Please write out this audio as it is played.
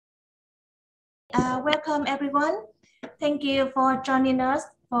Welcome everyone. Thank you for joining us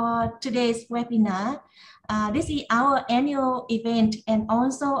for today's webinar. This is our annual event and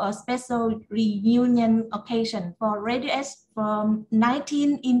also a special reunion occasion for graduates from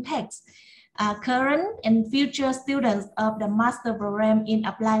 19 impacts, current and future students of the master program in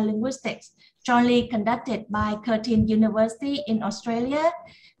Applied Linguistics, jointly conducted by Curtin University in Australia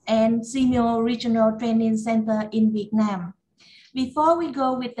and SEAMEO Regional Training Center in Vietnam. Before we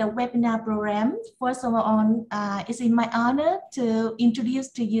go with the webinar program, first of all, it's my honor to introduce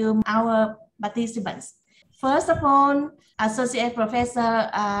to you our participants. First of all, Associate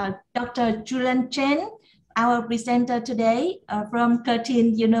Professor Dr. Julian Chen, our presenter today from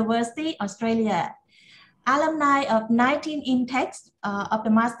Curtin University, Australia. Alumni of 19 intakes of the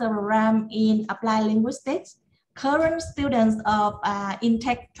master program in Applied Linguistics, current students of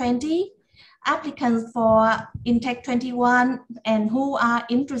intake 20, applicants for intake 21 and who are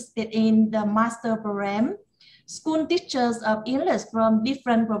interested in the master program, school teachers of English from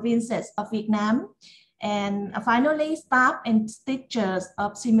different provinces of Vietnam, and finally staff and teachers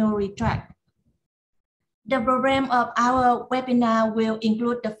of SEAMEO track. The program of our webinar will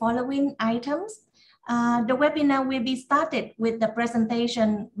include the following items. The webinar will be started with the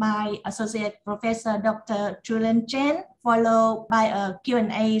presentation by Associate Professor Dr. Julian Chen, followed by a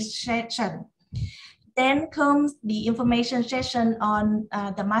Q&A session. Then comes the information session on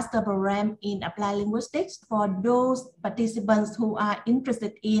the master program in Applied Linguistics for those participants who are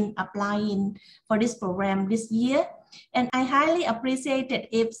interested in applying for this program this year. And I highly appreciate it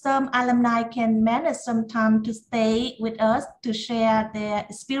if some alumni can manage some time to stay with us to share their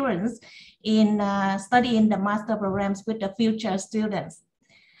experience in studying the master programs with the future students.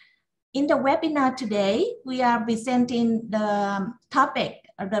 In the webinar today, we are presenting the topic,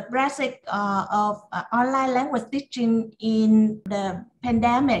 the praxis of online language teaching in the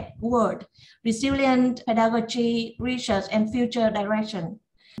pandemic world, resilient pedagogy, research, and future direction,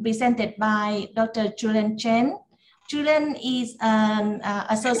 presented by Dr. Julian Chen. Julian is an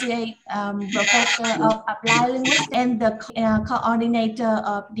associate professor of applied linguistics and the coordinator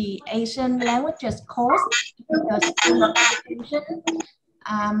of the Asian languages course in the School of Education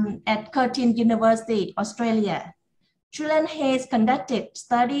at Curtin University, Australia. Julian has conducted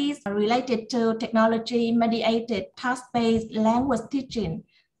studies related to technology-mediated task-based language teaching,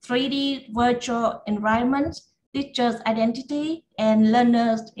 3D virtual environments, teachers' identity, and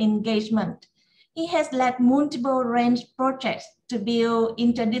learners' engagement. He has led multiple range projects to build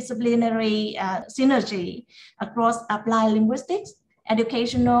interdisciplinary synergy across applied linguistics,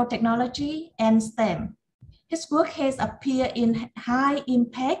 educational technology, and STEM. His work has appeared in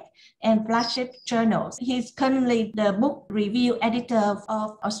high-impact and flagship journals. He's currently the book review editor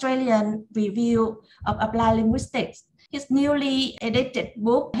of Australian Review of Applied Linguistics. His newly edited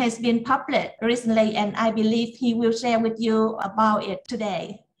book has been published recently, and I believe he will share with you about it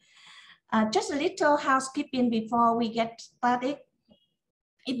today. Just a little housekeeping before we get started.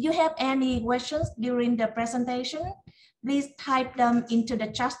 If you have any questions during the presentation, please type them into the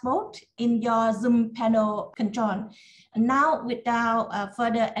chat box in your Zoom panel control. And now, without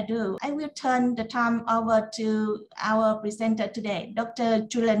further ado, I will turn the time over to our presenter today, Dr.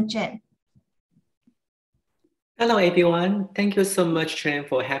 Julian Chen. Hello, everyone. Thank you so much, Chen,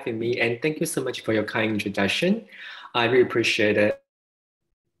 for having me, and thank you so much for your kind introduction. I really appreciate it.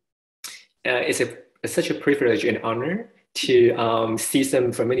 It's such a privilege and honor to see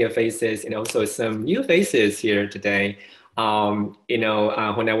some familiar faces and also some new faces here today. When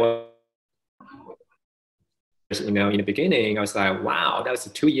I was, in the beginning, I was like, wow, that was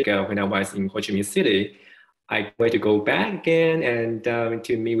 2 years ago when I was in Ho Chi Minh City. I went to go back again and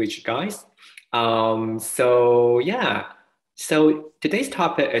to meet with you guys. So today's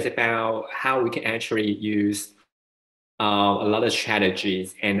topic is about how we can actually use a lot of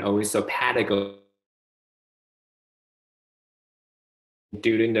strategies and also pedagogy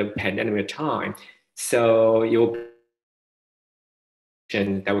during the pandemic time. So you'll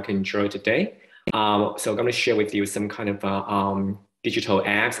that we can enjoy today. So I'm going to share with you some kind of digital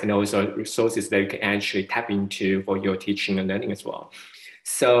apps and also resources that you can actually tap into for your teaching and learning as well.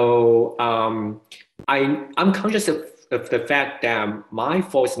 So I'm conscious of the fact that my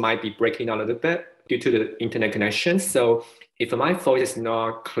voice might be breaking down a little bit due to the internet connection. So if my voice is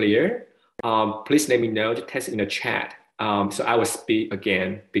not clear, please let me know, just text in the chat. So I will speak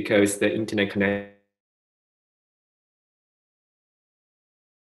again because the internet connection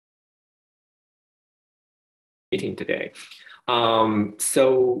meeting today.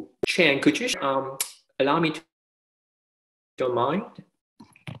 So Chen, could you allow me to, don't mind?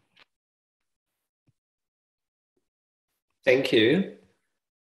 Thank you.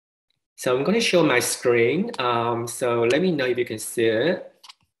 So I'm going to show my screen. So let me know if you can see it.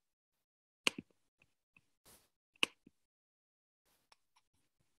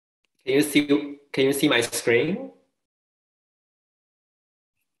 Can you see my screen?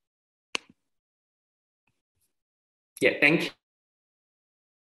 Yeah, thank you.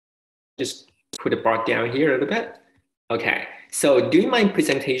 Just put the bar down here a little bit. Okay, so during my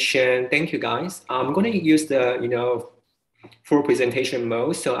presentation, thank you guys. I'm going to use the, full presentation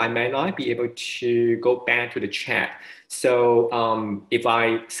mode, so I might not be able to go back to the chat. So if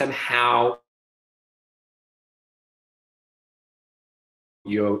I somehow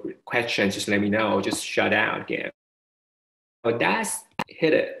your questions, just let me know, just shut out again. So that's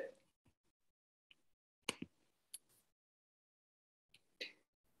hit it.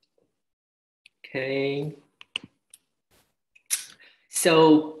 Okay.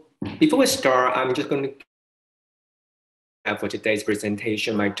 So before we start, I'm just going to for today's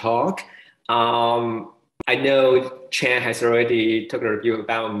presentation, my talk. I know Chen has already talked a review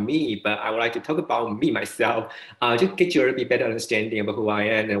about me, but I would like to talk about me myself, just get you a little bit better understanding about who I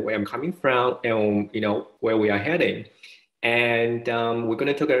am and where I'm coming from, and where we are heading. And we're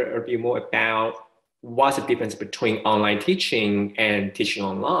going to talk a bit more about what's the difference between online teaching and teaching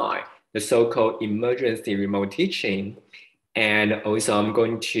online, the so-called emergency remote teaching. And also I'm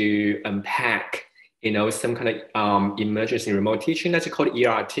going to unpack some kind of emergency remote teaching that's called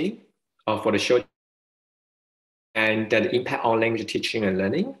ERT for the short, and the impact on language teaching and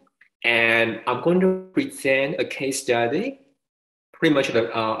learning. And I'm going to present a case study, pretty much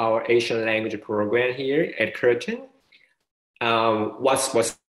our Asian language program here at Curtin.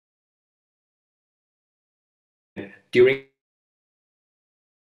 Was during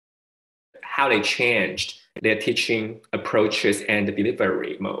how they changed their teaching approaches and the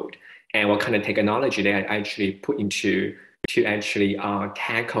delivery mode, and what kind of technology they actually put into to actually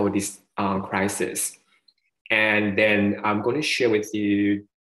tackle this crisis. And then I'm going to share with you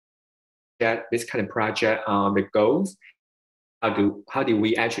that this kind of project, the goals, how do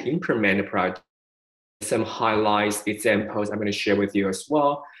we actually implement the project, some highlights, examples I'm going to share with you as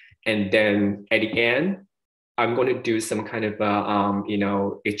well. And then at the end, I'm going to do some kind of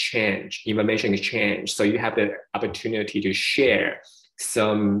information exchange. So you have the opportunity to share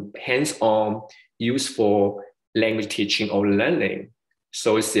some hands-on, useful language teaching or learning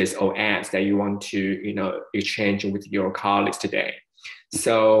sources or apps that you want to exchange with your colleagues today.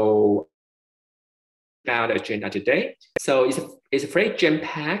 So about the agenda today. So it's very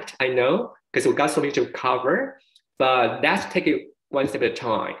jam-packed, I know, because we've got so much to cover, but let's take it one step at a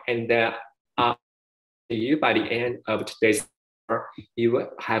time. And you, by the end of today's, you will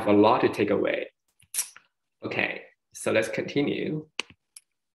have a lot to take away. Okay, so let's continue.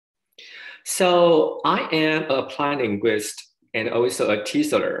 So I am an applied linguist and also a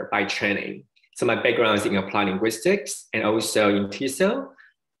TESOLer by training. So my background is in applied linguistics and also in TESOL.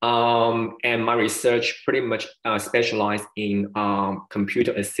 And my research pretty much specialized in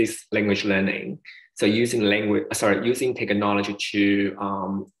computer-assisted language learning. So using technology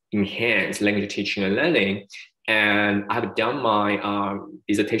to enhance language teaching and learning. And I have done my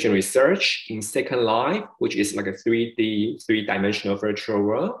dissertation research in Second Life, which is like a 3D, three-dimensional virtual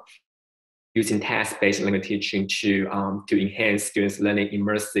world, using task-based language teaching to enhance students' learning,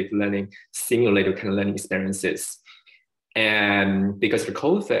 immersive learning, simulated kind of learning experiences. And because the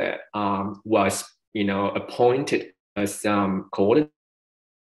COVID was, appointed as coordinator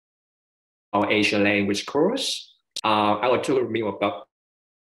our Asian language course, I will talk a bit about.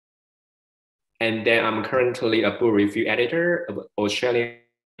 And then I'm currently a book review editor of Australian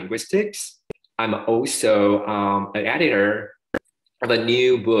linguistics. I'm also an editor of a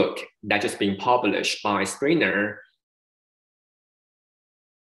new book that just been published by Springer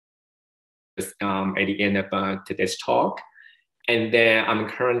at the end of today's talk. And then I'm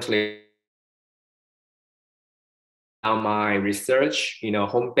currently on my research,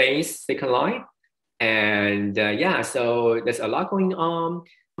 home base, Second Life. And so there's a lot going on,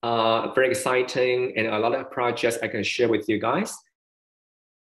 very exciting, and a lot of projects I can share with you guys.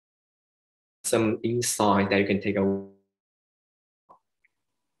 Some insight that you can take away.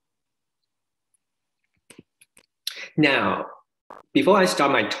 Now, before I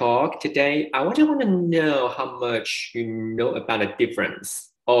start my talk today, I want to know how much you know about the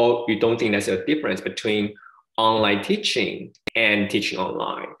difference, or you don't think there's a difference between online teaching and teaching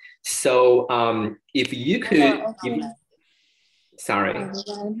online. So if you could, sorry,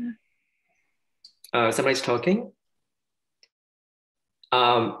 somebody's talking.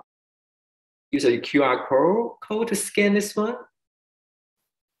 Use a QR code to scan this one.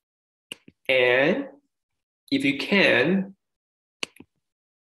 And if you can,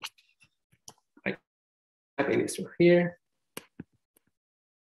 typing this one here.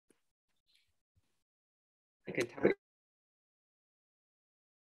 I can type it.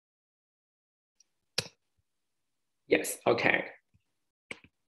 Yes, okay.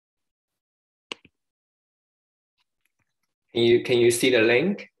 Can you see the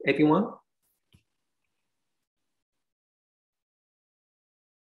link, everyone?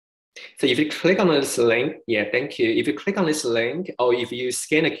 So if you click on this link, yeah, thank you. If you click on this link, or if you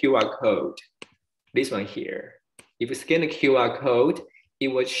scan a QR code, this one here, if you scan the QR code,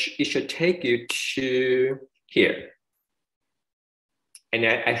 it should take you to here. And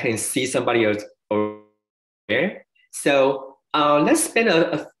I can see somebody else over there. So let's spend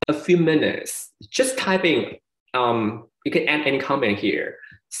a few minutes just typing. You can add any comment here.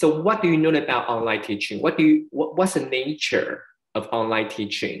 So what do you know about online teaching? What's the nature of online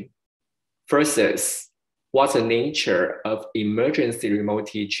teaching versus what's the nature of emergency remote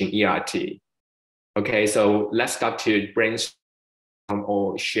teaching, ERT? Okay, so let's start to brainstorm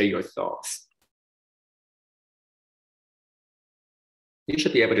or share your thoughts. You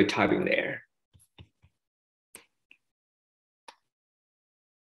should be able to type in there.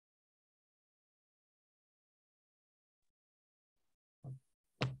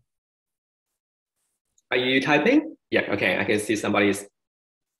 Are you typing? Yeah, okay, I can see somebody's.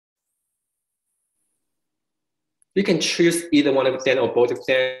 You can choose either one of them or both of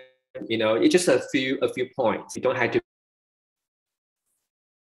them. You know, it's just a few points. You don't have to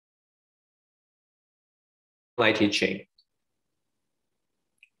online teaching.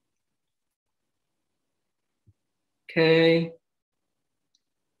 Okay.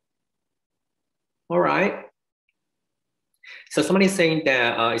 All right. So somebody's saying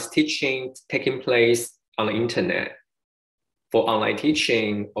that is teaching taking place on the internet for online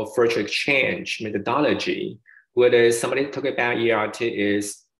teaching or virtual exchange methodology. Whether somebody talking about ERT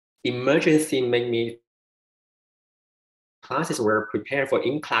is emergency made classes were prepared for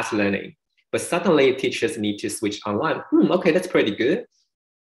in-class learning, but suddenly teachers need to switch online. Okay, that's pretty good.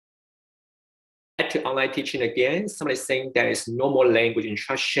 Back to online teaching again, somebody's saying there is no more language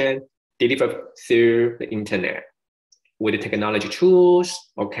instruction delivered through the internet with the technology tools.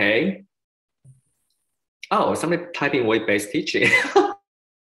 Okay. Oh, somebody typing web-based teaching.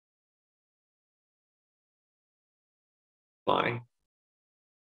 Fine.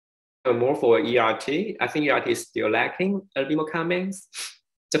 More for ERT. I think ERT is still lacking. A bit more comments.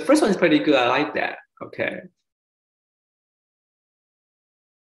 The first one is pretty good. I like that. Okay.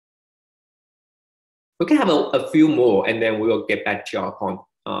 We can have a few more, and then we will get back to our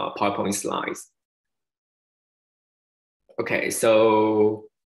PowerPoint slides. Okay, so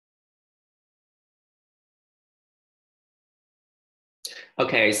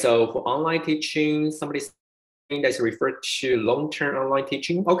for online teaching, somebody's saying that's referred to long-term online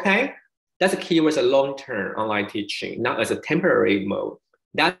teaching. Okay, that's a keyword, a long-term online teaching, not as a temporary mode.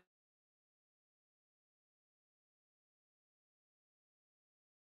 That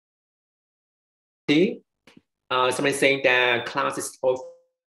somebody's saying that classes of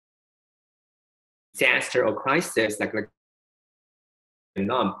disaster or crisis like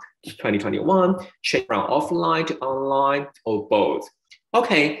 2021 change from offline to online or both.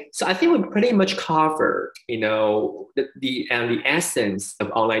 Okay, so I think we pretty much covered, you know, the essence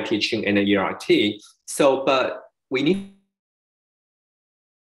of online teaching and the ERT. So, but we need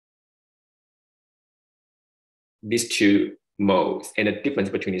these two modes and the difference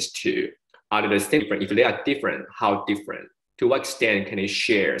between these two. Are they the same? If they are different, how different? To what extent can they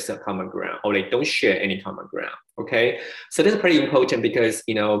share some common ground, or they don't share any common ground? Okay, so this is pretty important because,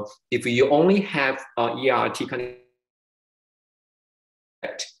 you know, if you only have ERT kind of,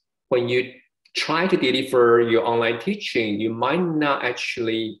 when you try to deliver your online teaching, you might not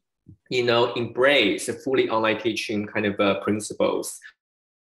actually, you know, embrace a fully online teaching kind of principles.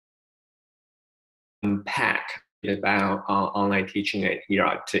 Unpack about online teaching and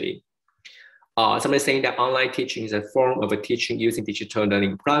ERT. Somebody's saying that online teaching is a form of a teaching using digital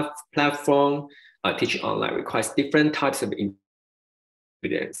learning platform. Teaching online requires different types of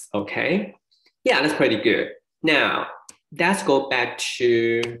evidence. Okay, yeah, that's pretty good. Now, let's go back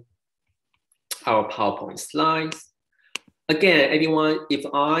to our PowerPoint slides. Again, everyone, if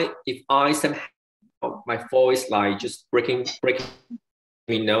I somehow my voice like just breaking,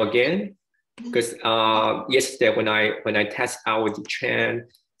 me know again, because yesterday when I test out with Chen,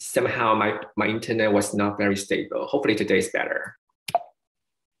 somehow my internet was not very stable. Hopefully today is better.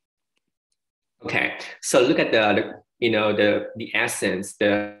 Okay, so look at the essence,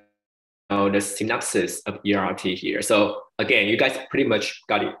 the synopsis of ERT here. So again, you guys pretty much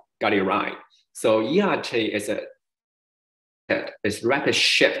got it right. So ERT is a rapid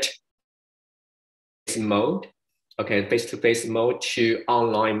shift mode, okay, face-to-face mode to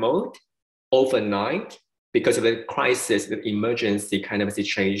online mode overnight because of the crisis, the emergency kind of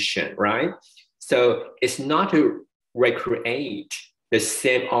situation, right? So it's not to recreate the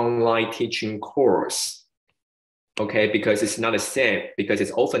same online teaching course, okay, because it's not the same, because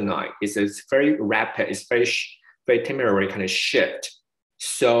it's overnight. It's very rapid, it's very temporary kind of shift.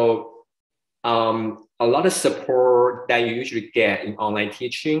 So a lot of support that you usually get in online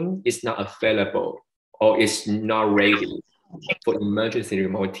teaching is not available or is not ready for emergency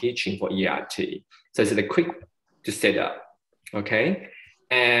remote teaching for ERT. So it's quick to set up, okay?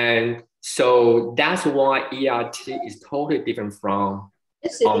 And so that's why ERT is totally different from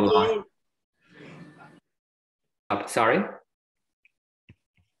online. Sorry.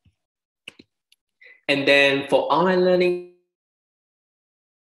 And then for online learning,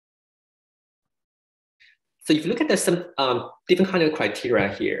 so if you look at some different kind of criteria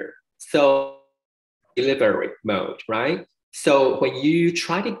here, so delivery mode, right? So when you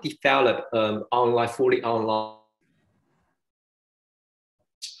try to develop online, fully online,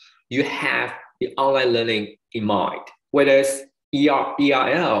 you have the online learning in mind, whereas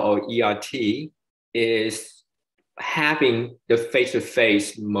ERL or ERT is having the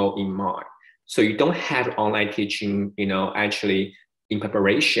face-to-face mode in mind. So you don't have online teaching, actually in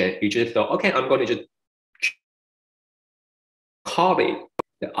preparation. You just thought, okay, I'm going to just copy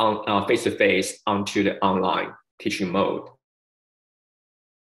the face-to-face onto the online teaching mode.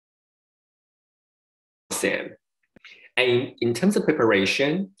 Same. And in terms of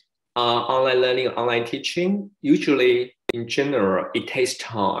preparation, online learning, online teaching, usually in general, it takes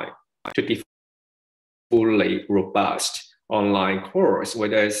time to develop fully robust online course,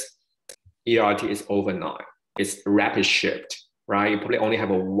 whereas ERT is overnight. It's a rapid shift, right? You probably only have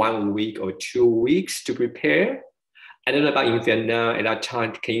 1 week or 2 weeks to prepare. I don't know about in Vietnam at that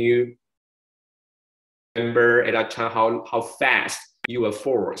time. Can you remember at that time how fast you were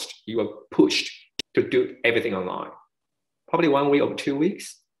pushed to do everything online? Probably 1 week or 2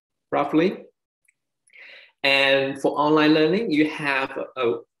 weeks, roughly. And for online learning, you have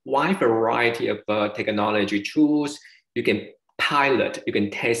a wide variety of technology tools. You can pilot, you can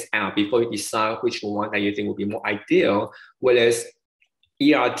test out before you decide which one that you think will be more ideal. Whereas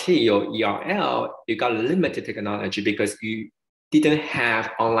ERT or ERL, you got limited technology because you didn't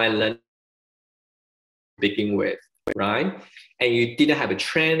have online learning to begin with, right? And you didn't have a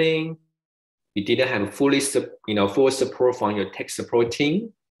training, you didn't have a full support from your tech support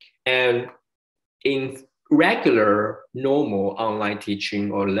team. And in regular, normal online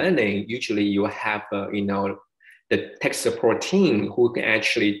teaching or learning, usually you have, the tech support team who can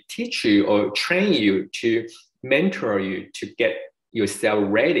actually teach you or train you to mentor you to get yourself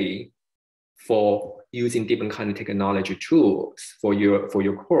ready for using different kind of technology tools for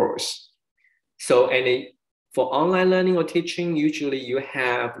your course. So for online learning or teaching, usually you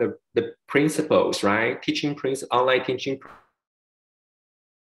have the principles, right? Online teaching,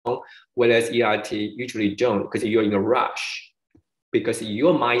 whereas ERT usually don't, because you're in a rush, because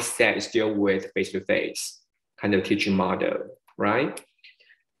your mindset is still with face-to-face kind of teaching model, right?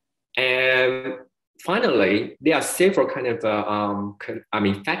 And finally, there are several kind of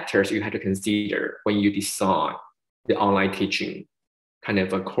factors you have to consider when you design the online teaching kind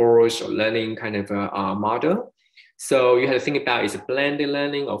of a course or learning kind of a model. So you have to think about, is it blended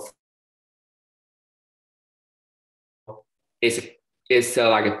learning or is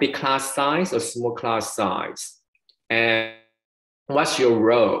like a big class size or small class size? And what's your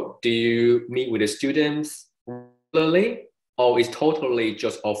role? Do you meet with the students regularly, or is totally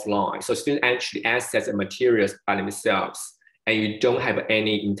just offline? So students actually access the materials by themselves and you don't have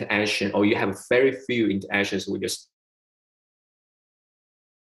any interaction, or you have very few interactions with your students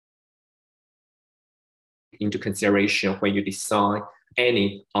into consideration when you design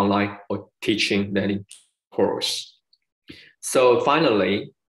any online or teaching learning course. So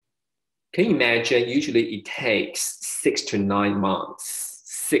finally, can you imagine, usually it takes 6 to 9 months,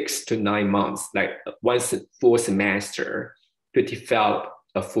 like one full semester to develop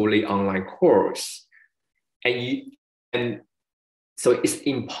a fully online course. And so it's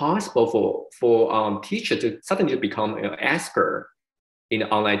impossible for teachers to suddenly become an expert in an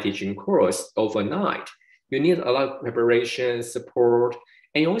online teaching course overnight. You need a lot of preparation, support,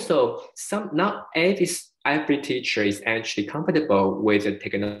 and also not every teacher is actually comfortable with the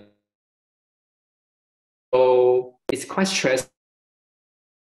technology. So it's quite stressful.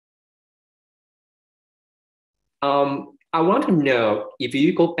 I want to know, if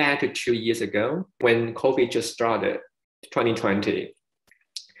you go back to 2 years ago when COVID just started, 2020,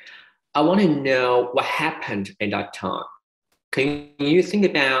 I want to know what happened at that time. Can you think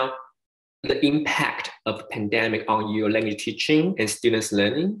about the impact of the pandemic on your language teaching and students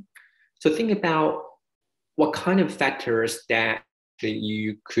learning. So think about what kind of factors that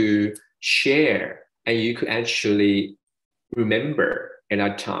you could share and you could actually remember at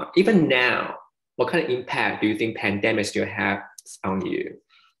that time. Even now, what kind of impact do you think pandemic still has on you?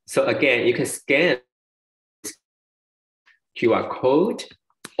 So again, you can scan QR code,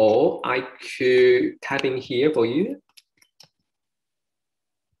 or I could type in here for you.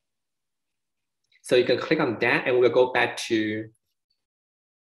 So you can click on that and we'll go back to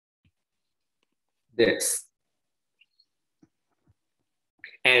this.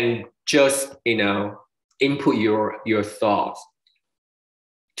 And just, input your thoughts.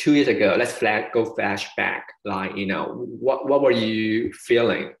 2 years ago, let's go flashback, like, what were you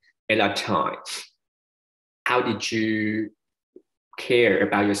feeling at that time? How did you care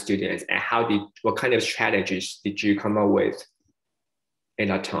about your students, and what kind of strategies did you come up with at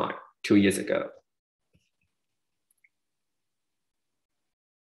that time, 2 years ago?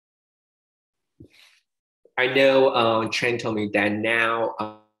 I know Chen told me that now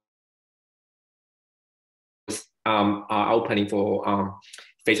are opening for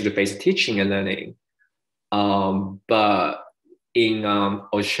face-to-face teaching and learning. But in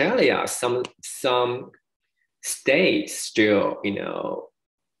Australia, some states still,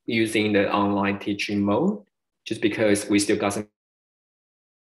 using the online teaching mode, just because we still got some.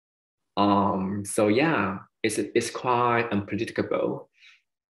 So yeah, it's quite unpredictable.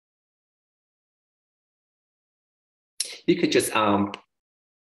 You could just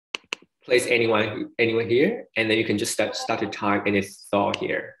place anyone here, and then you can just start to type any thought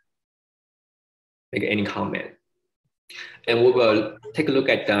here, make any comment, and we will take a look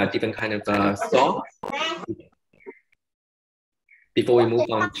at different kind of thought before we move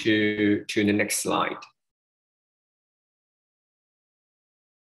on to the next slide.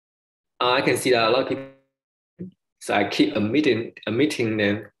 I can see that a lot of people, so I keep admitting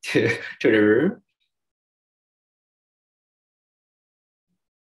them to the room.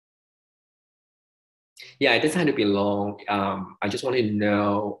 Yeah, it doesn't have to be long. I just want to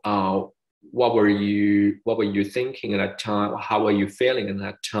know what were you thinking at that time? How were you feeling at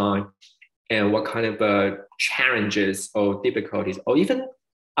that time? And what kind of challenges or difficulties or even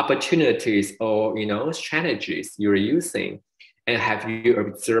opportunities or strategies you were using? And have you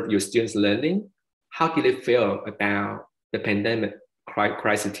observed your students learning? How did they feel about the pandemic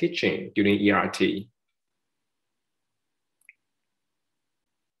crisis teaching during ERT?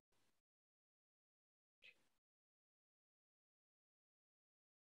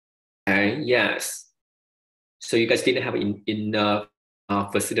 Yes. So you guys didn't have enough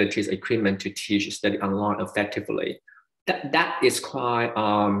facilities, equipment to teach study online effectively. That is quite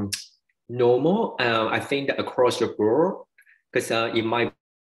normal. I think that across the board, because in my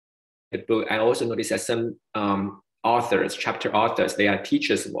book, I also noticed that some chapter authors, they are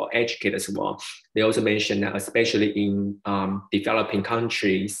teachers as well, educators as well. They also mentioned that especially in developing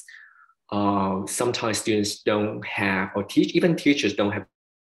countries, sometimes students don't have, or even teachers don't have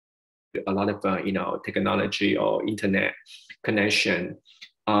a lot of technology or internet connection,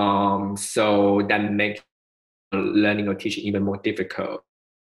 so that makes learning or teaching even more difficult.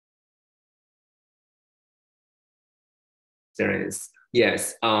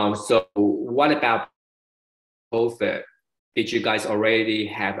 Yes. So what about COVID? Did you guys already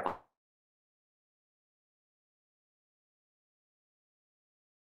have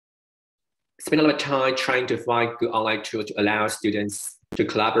spend a lot of time trying to find good online tools to allow students to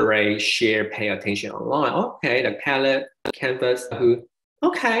collaborate, share, pay attention online? Okay, the Padlet, Canvas,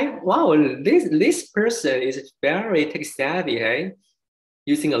 okay, wow, this person is very tech savvy, hey?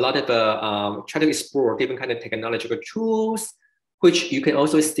 Using a lot of, try to explore different kind of technological tools, which you can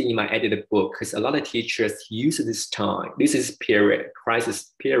also see in my edited book, because a lot of teachers use this crisis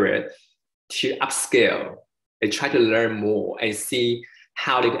period, to upscale. They try to learn more and see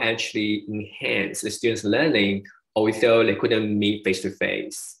how they can actually enhance the students' learning, although they couldn't meet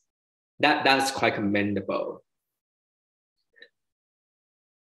face-to-face. That's quite commendable.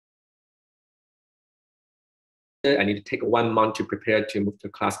 I need to take 1 month to prepare to move to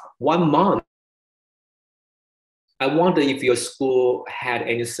class. 1 month. I wonder if your school had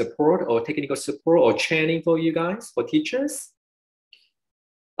any support or technical support or training for you guys, for teachers.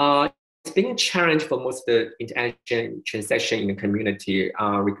 It's been a challenge for most of the interaction transaction in the community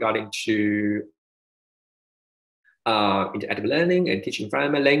regarding to interactive learning and teaching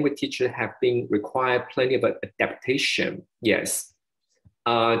environment. Language teachers have been required plenty of adaptation. Yes,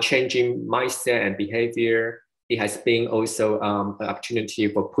 changing mindset and behavior. It has been also an opportunity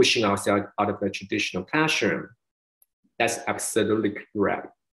for pushing ourselves out of the traditional classroom. That's absolutely correct.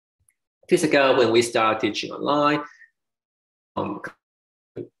 years ago when we started teaching online,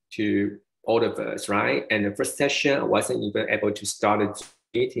 to all of us, right? And the first session, I wasn't even able to start a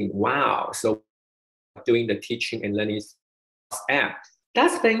meeting. Wow. So doing the teaching and learning app.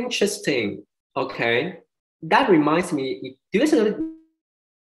 That's very interesting. Okay. That reminds me, do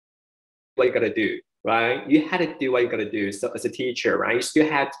what you gotta do, right? You had to do what you gotta do. So as a teacher, right, you still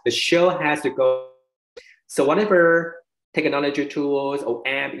have, the show has to go. So whatever technology tools or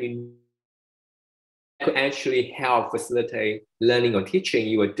app you could actually help facilitate learning or teaching,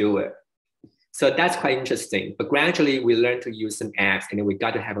 you would do it. So that's quite interesting. But gradually we learn to use some apps, and then we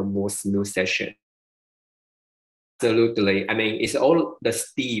got to have a more smooth session. Absolutely. I mean, it's all the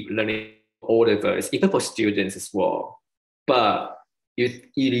steep learning, all of us, even for students as well. But you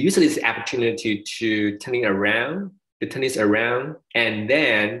use this opportunity to turn it around, and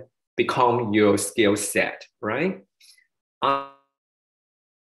then become your skill set, right? On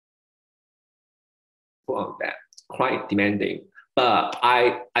that, quite demanding. But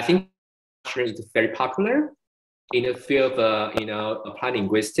I think it's very popular in the field of applied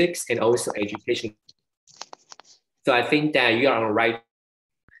linguistics and also education. So I think that you are on the right.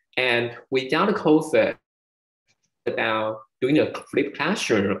 And without the COVID, about doing a flipped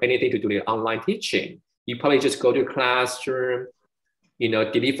classroom or anything to do with online teaching, you probably just go to a classroom,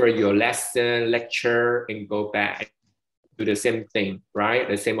 deliver your lesson, lecture, and go back, do the same thing, right?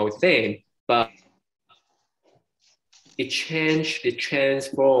 The same old thing. But it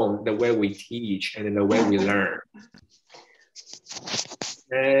transformed the way we teach and the way we learn.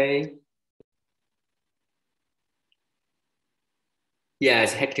 Okay. Yeah,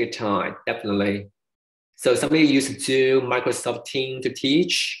 it's hectic time, definitely. So somebody used Zoom, Microsoft Teams to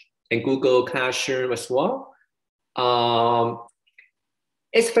teach, and Google Classroom as well.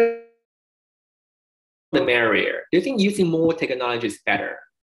 It's very the merrier. Do you think using more technology is better?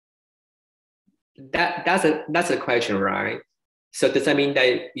 That's a question, right? So does that mean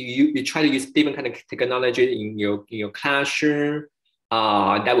that you try to use different kind of technology in your classroom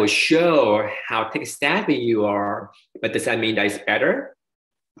that will show how tech savvy you are, but does that mean that it's better?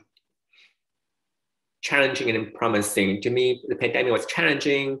 Challenging and promising. To me, the pandemic was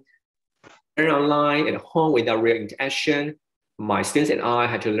challenging. Learn online at home without real interaction. My students and I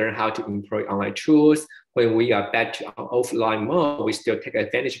had to learn how to employ online tools. When we are back to our offline mode, we still take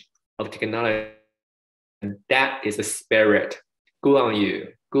advantage of technology. And that is the spirit. Good on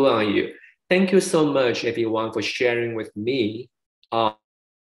you. Good on you. Thank you so much, everyone, for sharing with me on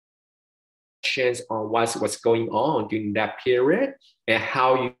what's going on during that period and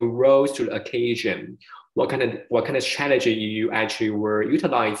how you rose to the occasion. What kind of strategy you actually were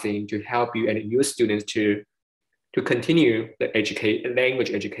utilizing to help you and your students to continue the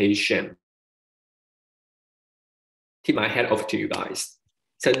language education. Tip my hat off to you guys.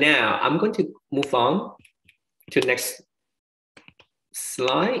 So now I'm going to move on to the next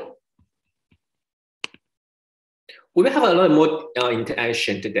slide. We will have a lot more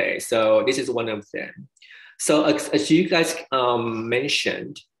interaction today. So this is one of them. So as you guys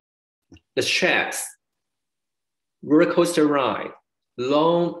mentioned, the stress, roller coaster ride,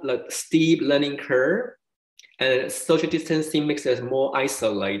 long, steep learning curve, and social distancing makes us more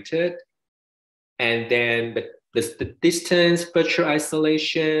isolated. And then the distance, virtual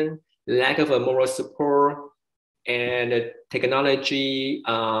isolation, lack of a moral support, and technology,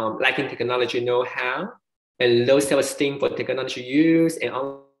 lacking technology know-how, and low self-esteem for technology use and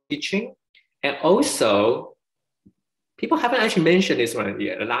online teaching. And also, people haven't actually mentioned this one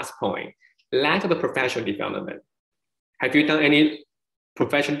yet, the last point, lack of a professional development. Have you done any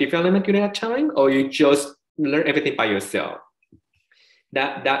professional development during that time, or you just learn everything by yourself?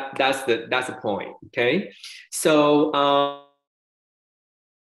 That's the point, okay? So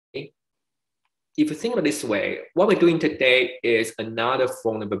if you think of it this way, what we're doing today is another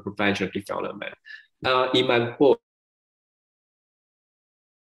form of a professional development. In my book,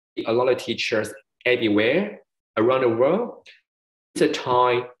 a lot of teachers everywhere around the world, it's a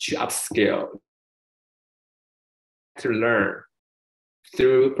time to upskill, to learn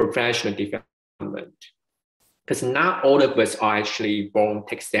through professional development. Because not all of us are actually born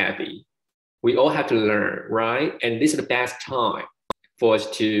tech savvy. We all have to learn, right? And this is the best time for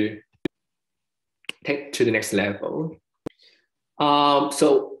us to take to the next level.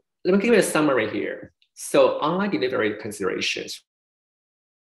 So let me give you a summary here. So online delivery considerations,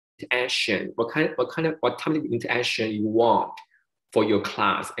 interaction, what type of interaction you want for your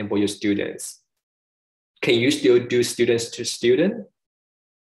class and for your students. Can you still do students to student?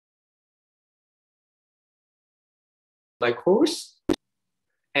 My course?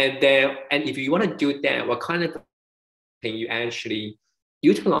 And if you want to do that, what kind of can you actually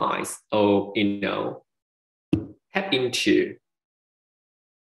utilize or, tap into?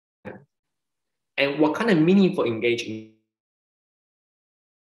 And what kind of meaningful engagement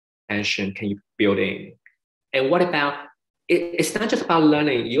can you build in? And what about, it's not just about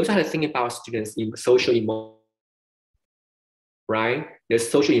learning, you also have to think about students in social emotion, right? There's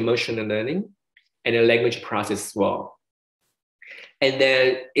social emotional learning and the language process as well. And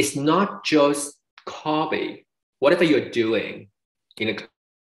then it's not just copy whatever you're doing to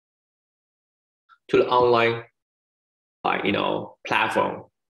the online, platform,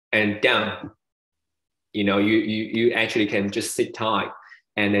 and done. You actually can just sit tight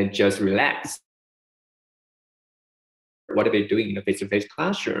and then just relax. Whatever you're doing in the face-to-face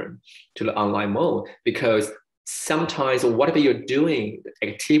classroom to the online mode, because sometimes whatever you're doing,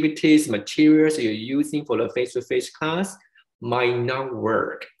 activities, materials you're using for the face-to-face class might not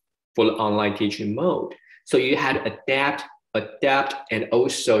work for the online teaching mode. So you had to adapt, and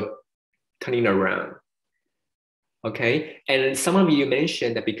also turning around. Okay, and some of you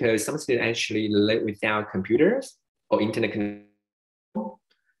mentioned that because some students actually live without computers or internet connection,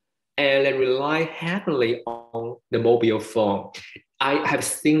 and they rely heavily on the mobile phone. I have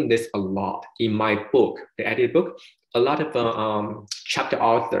seen this a lot in my book, the edited book. A lot of chapter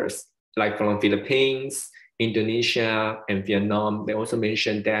authors, like from Philippines, Indonesia, and Vietnam, they also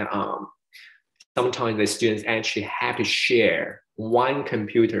mentioned that sometimes the students actually have to share one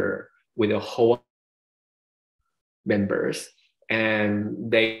computer with the whole members,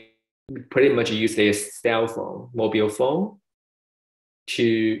 and they pretty much use their cell phone, mobile phone,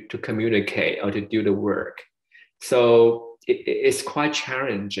 to communicate or to do the work. So it's quite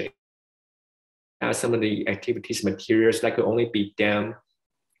challenging. Some of the activities, materials that could only be done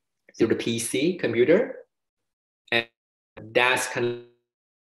through the PC, computer, and that's kind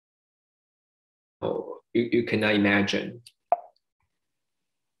of, you cannot imagine.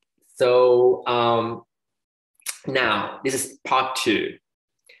 So now this is part 2.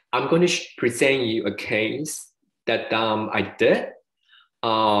 I'm going to present you a case that I did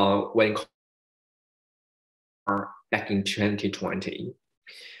when back in 2020.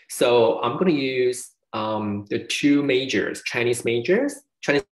 So I'm going to use the 2 majors, Chinese majors,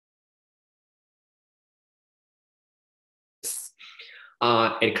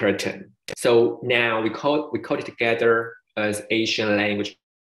 at Curtin. So now we call it together as Asian language.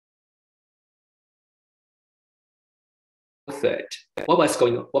 What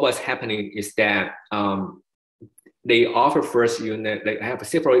was happening is that they offer first unit, they have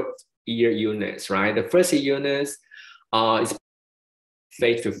several year units, right? The first year units is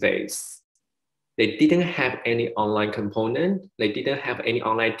face-to-face. They didn't have any online component. They didn't have any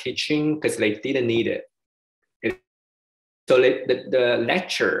online teaching because they didn't need it. So the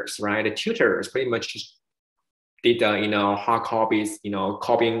lecturers, right, the tutors pretty much just did hard copies,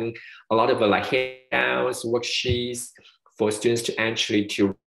 copying a lot of like handouts, worksheets for students to actually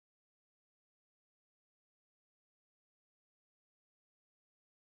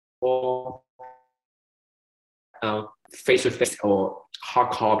face-to-face or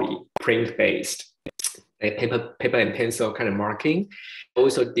hard copy, print-based, paper and pencil kind of marking.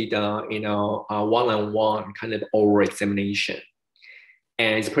 Also did one-on-one kind of oral examination,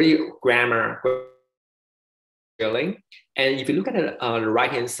 and it's pretty grammar feeling. And if you look at the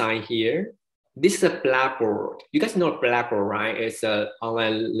right-hand side here, this is a Blackboard. You guys know Blackboard, right? It's an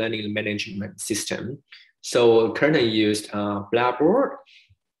online learning management system. So Curtin used Blackboard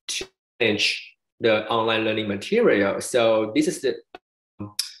to manage the online learning material. So this is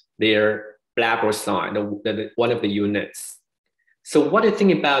their Blackboard side, one of the units. So what do you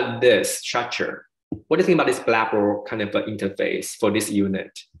think about this structure? What do you think about this Blackboard kind of interface for this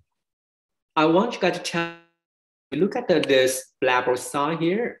unit? I want you guys to tell me, look at this Blackboard side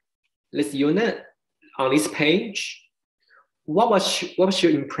here, this unit on this page. What was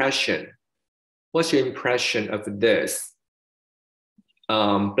your impression? What's your impression of this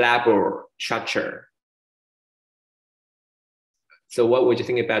Blackboard structure? So what would you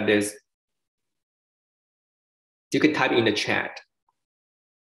think about this? You could type in the chat.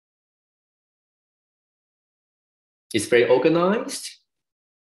 It's very organized.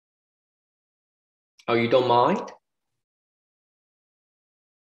 Oh, you don't mind?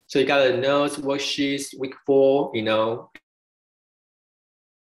 So you got a notes, worksheets, week 4,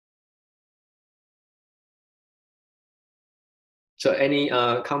 So any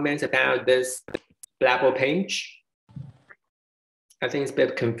comments about this Blackboard page? I think it's a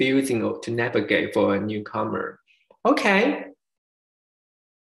bit confusing to navigate for a newcomer. Okay.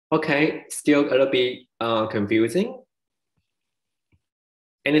 Okay, still a little bit confusing.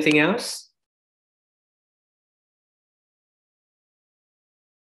 Anything else?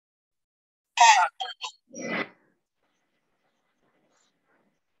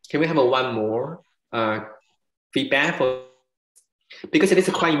 Can we have one more feedback for, because it is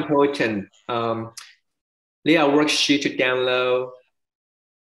quite important. There are worksheets to download.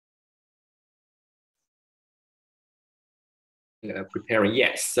 Preparing,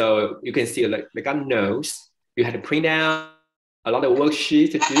 yes. So you can see like they got notes. You had to print out a lot of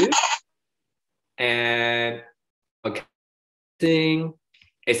worksheets to do. And okay,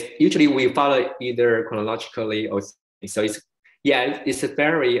 it's usually we follow either chronologically or so it's, yeah, it's a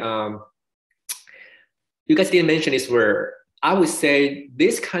very you guys didn't mention this word. I would say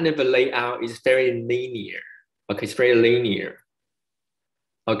this kind of a layout is very linear. Okay, it's very linear.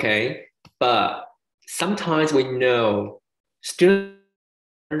 Okay, but sometimes we know students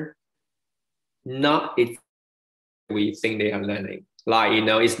are not exactly we think they are learning. Like, you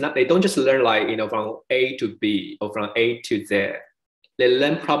know, it's not, they don't just learn like, you know, from A to B or from A to Z. They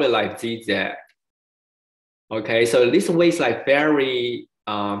learn probably like Z, Z. Okay, so this way is like very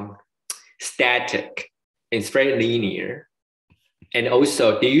static. It's very linear. And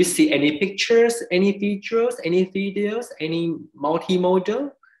also, do you see any pictures, any visuals, any videos, any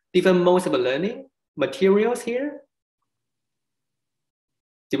multimodal, different modes of learning materials here?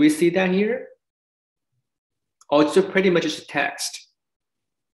 Do we see that here? Or it's pretty much just text?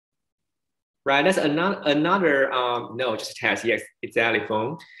 Right, that's another no, just text, yes, exactly,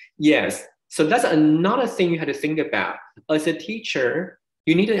 phone. Yes, so that's another thing you have to think about. As a teacher,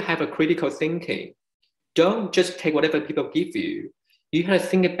 you need to have a critical thinking. Don't just take whatever people give you. You have to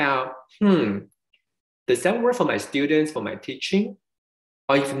think about, does that work for my students, for my teaching?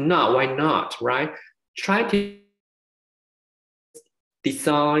 Or if not, why not, right? Try to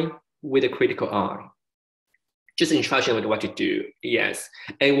design with a critical eye. Just instruction with what to do, yes.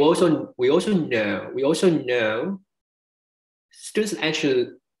 And we also know students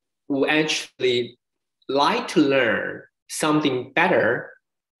will actually like to learn something better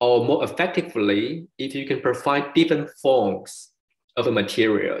or more effectively if you can provide different forms of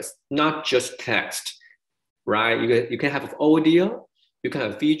materials, not just text, right? You can have audio, you can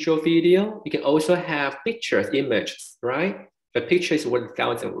have visual video, you can also have pictures, images, right? The picture is worth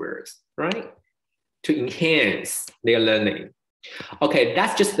 1,000 words, right? To enhance their learning. Okay,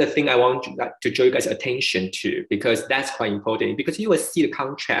 that's just the thing I want to draw you guys' attention to, because that's quite important, because you will see the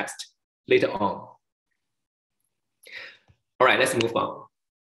contrast later on. All right, let's move on.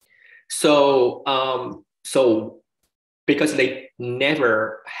 So, because they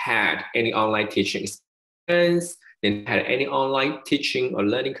never had any online teaching experience, they didn't have any online teaching or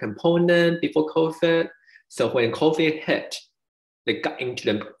learning component before COVID. So when COVID hit, they got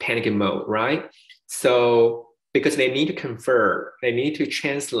into the panic mode, right? So because they need to convert, they need to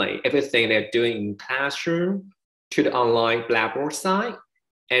translate everything they're doing in classroom to the online Blackboard side,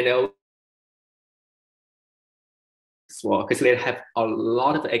 and as well, because they have a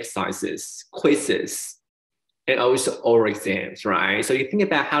lot of exercises, quizzes, and also oral exams, right? So you think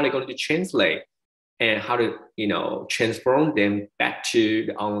about how they're going to translate and how to, you know, transform them back to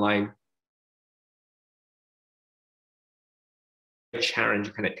the online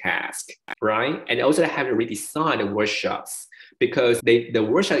challenge kind of task, right? And also they have to redesign the workshops, because the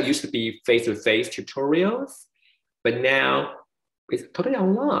workshop used to be face-to-face tutorials, but now it's totally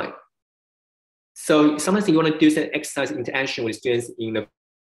online. So sometimes you want to do some exercise interaction with students in the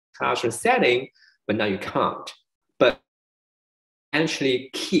classroom setting, but now you can't. But actually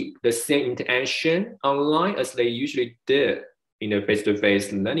keep the same interaction online as they usually did in the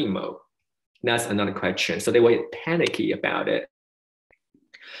face-to-face learning mode. That's another question. So they were panicky about it.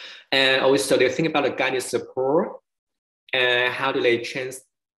 And also they think about the guidance support and how do they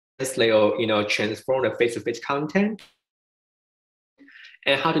translate or, you know, transform the face-to-face content,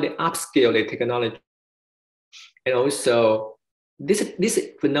 and how do they upscale their technology. And also this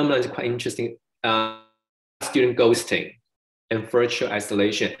phenomenon is quite interesting. Student ghosting and virtual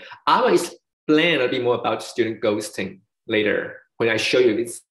isolation. I will explain a bit more about student ghosting later when I show you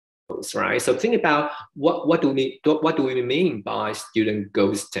this. Right, so think about what do we mean by student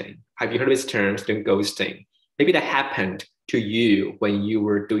ghosting? Have you heard of this term, student ghosting? Maybe that happened to you when you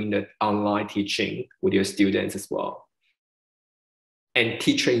were doing the online teaching with your students as well. And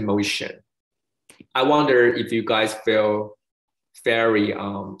teacher emotion. I wonder if you guys feel very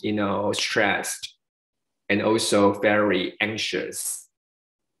you know, stressed and also very anxious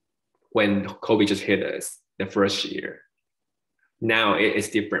when COVID just hit us the first year. Now it's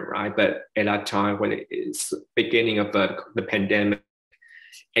different, right? But at that time, when it's beginning of the pandemic,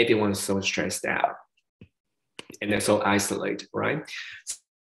 everyone's so stressed out and they're so isolated, right?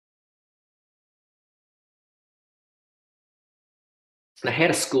 the head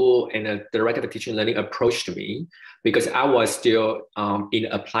of school and the director of teaching and learning approached me because I was still in the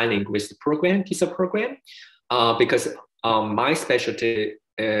Applied Linguistics program, TESOL program, because my specialty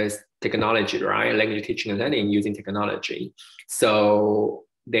is technology, right? Language teaching and learning using technology. So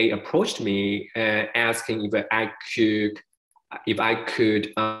they approached me asking if I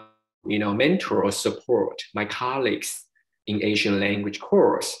could, mentor or support my colleagues in Asian language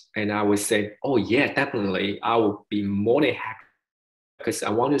course. And I would say, oh yeah, definitely. I would be more than happy because I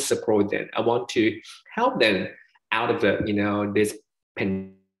want to support them. I want to help them out of the, this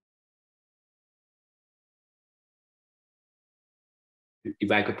pandemic.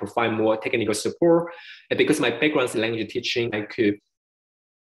 If I could provide more technical support, and because my background is in language teaching, I could.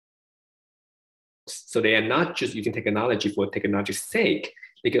 So they are not just using technology for technology's sake.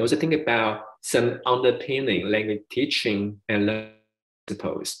 They can also think about some underpinning language teaching and learning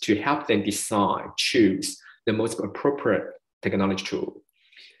principles to help them decide, choose the most appropriate technology tool.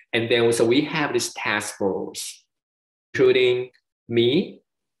 And then also we have this task force, including me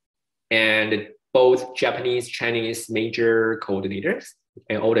and both Japanese, Chinese major coordinators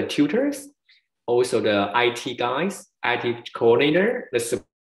and all the tutors, also the IT guys, IT coordinator. So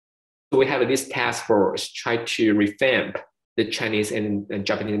we have this task force try to revamp the Chinese and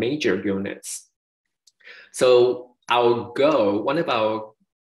Japanese major units. So our goal, one of our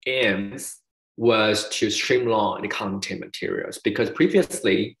aims was to streamline the content materials because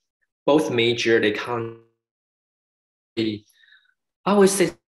previously both major, they can't, I would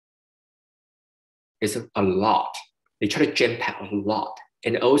say it's a lot. They try to jam pack a lot.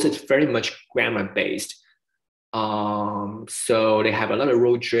 And also it's very much grammar based. So they have a lot of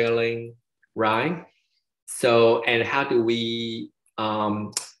role drilling, right? So, and how do we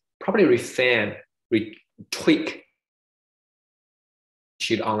probably revamp, tweak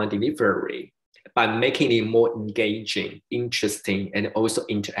to online delivery by making it more engaging, interesting, and also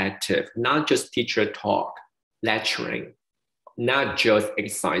interactive, not just teacher talk, lecturing, not just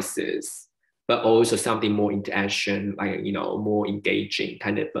exercises, but also something more interaction, like, more engaging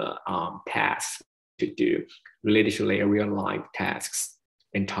kind of tasks to do related to like real life tasks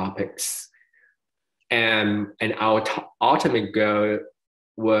and topics. And our ultimate goal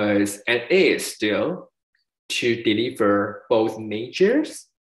was and is still to deliver both majors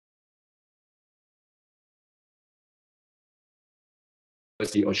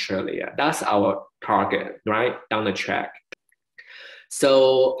Australia. That's our target, right? Down the track.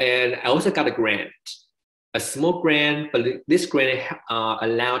 So, and I also got a grant, a small grant, but this grant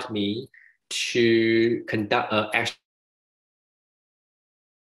allowed me to conduct an action.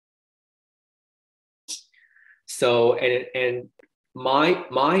 So, and my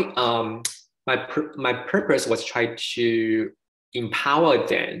purpose was try to empower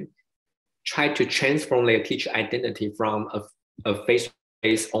them, try to transform their teacher identity from a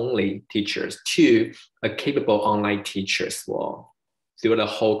face-to-face only teachers to a capable online teacher as well through the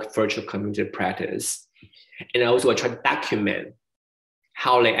whole virtual community practice. And also I try to document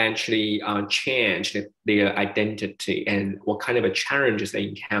how they actually changed their identity and what kind of challenges they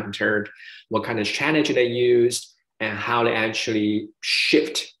encountered, what kind of strategy they used, and how they actually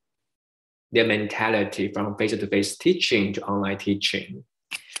shift their mentality from face-to-face teaching to online teaching.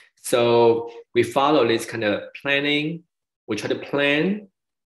 So we follow this kind of planning. We try to plan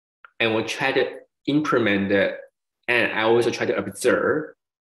and we try to implement it. And I also try to observe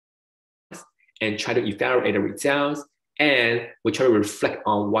and try to evaluate the results. And we try to reflect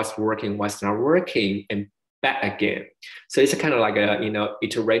on what's working, what's not working, and back again. So it's kind of like a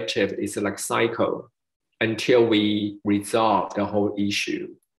iterative, it's like cycle until we resolve the whole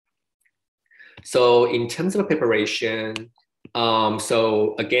issue. So in terms of preparation,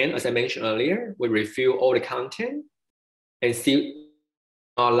 so again, as I mentioned earlier, we review all the content and see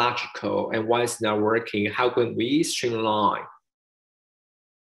are logical and why it's not working. How can we streamline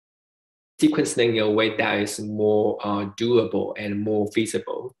sequencing in a way that is more doable and more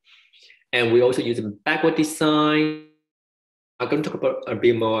feasible? And we also use backward design. I'm going to talk about a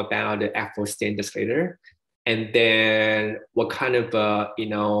bit more about the F4 standards later. And then what kind of, oh,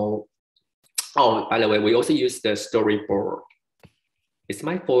 by the way, we also use the storyboard. Is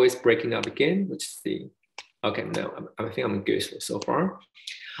my voice breaking up again? Let's see. Okay, no, I think I'm good so far.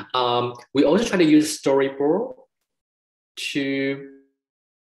 We also try to use storyboard to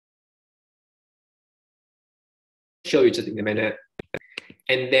show you just in a minute.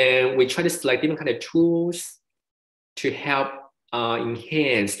 And then we try to select different kind of tools to help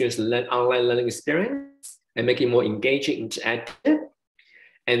enhance students' online learning experience and make it more engaging, interactive.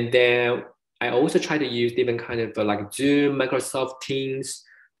 And then I also try to use different kind of like Zoom, Microsoft Teams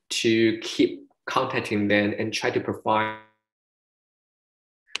to keep contacting them and try to provide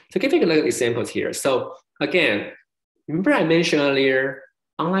So give you a look at examples here. So again, remember I mentioned earlier,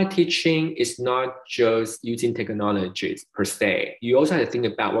 online teaching is not just using technologies per se. You also have to think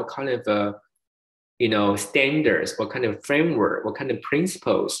about what kind of standards, what kind of framework, what kind of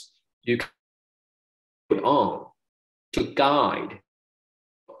principles you can put on to guide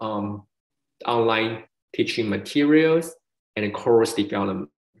online teaching materials and course development,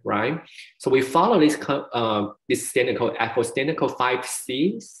 right? So we follow this standard called 5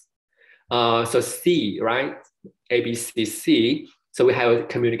 C's. So C, right? A, B, C, C. So we have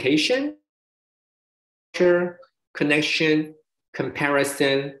communication, connection,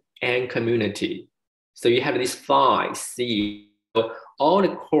 comparison, and community. So you have these 5 C's. So all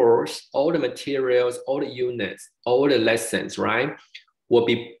the course, all the materials, all the units, all the lessons, right, will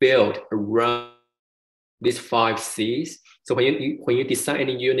be built around these 5 C's. So when you design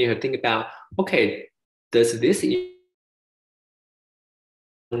any unit, you think about, okay, does this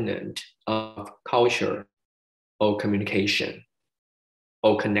component of culture or communication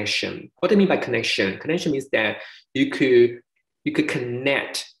or connection? What do I mean by connection? Connection means that you could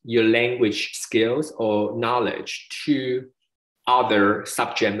connect your language skills or knowledge to other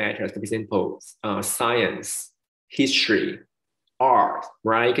subject matters, for example, science, history, art,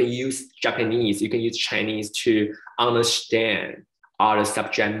 right? You can use Japanese, you can use Chinese to understand other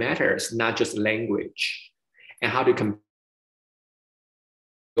subject matters, not just language. And how to compare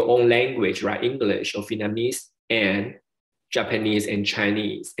your own language, right? English or Vietnamese and Japanese and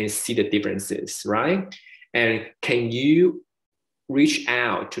Chinese, and see the differences, right? And can you reach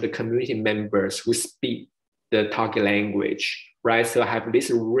out to the community members who speak the target language, right? So have this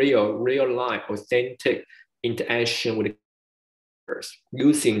real life, authentic interaction with the course,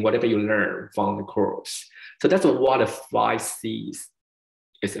 using whatever you learn from the course. So that's what the 5 C's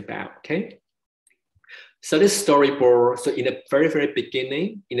is about, okay? So this storyboard, so in the very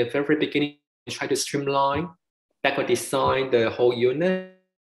beginning, try to streamline, backward design the whole unit,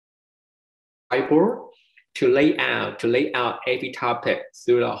 whiteboard, to lay out every topic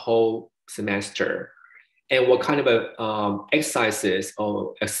through the whole semester, and what kind of exercises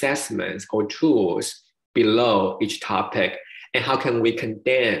or assessments or tools below each topic, and how can we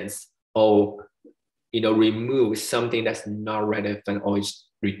condense or remove something that's not relevant or is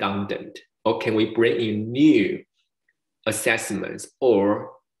redundant, or can we bring in new assessments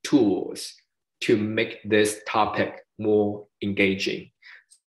or tools to make this topic more engaging.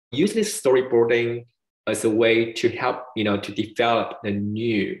 Use this storyboarding as a way to help to develop the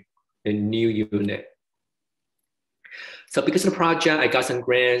new unit. So because of the project, I got some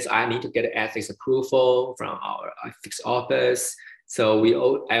grants. I need to get ethics approval from our ethics office. So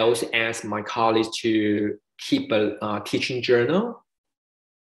I also asked my colleagues to keep a teaching journal.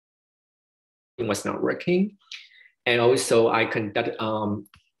 It was not working. And also I conducted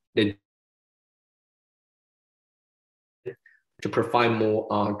to provide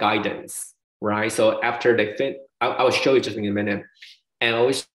more guidance, right? So after they fit, I will show you just in a minute. And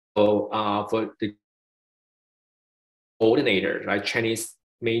also for the coordinator, right? Chinese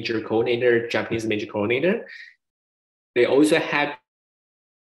major coordinator, Japanese major coordinator, they also had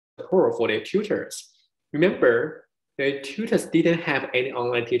support for their tutors. Remember, their tutors didn't have any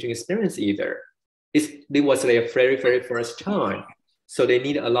online teaching experience either. It was their very first time. So they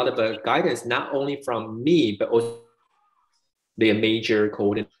need a lot of guidance, not only from me, but also their major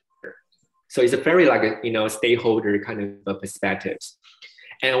coordinator. So it's a very stakeholder kind of perspectives.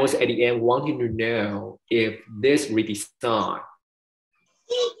 And also at the end, wanting to know if this redesign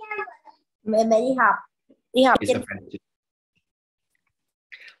is effective.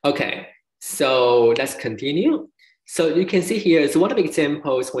 Okay, so let's continue. So you can see here is one of the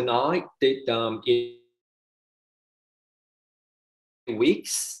examples when I did in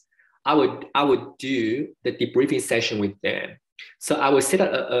weeks, I would do the debriefing session with them. So I will set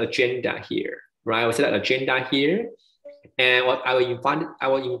up an agenda here, right? I will set up an agenda here, and what I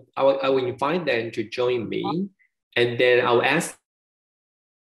will invite them to join me, and then I will ask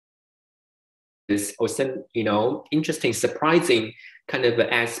this or some interesting, surprising kind of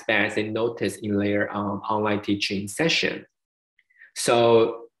aspects they notice in their online teaching session.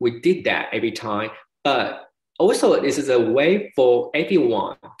 So we did that every time, but also this is a way for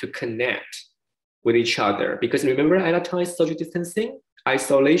everyone to connect with each other, because remember at that time, social distancing,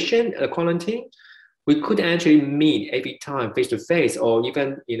 isolation, quarantine, we couldn't actually meet every time face to face or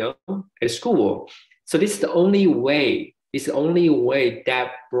even at school. So this is the only way. It's the only way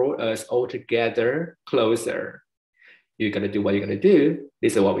that brought us all together closer. You gotta do what you gotta do.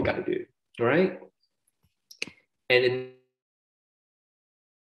 This is what we gotta do, all right? And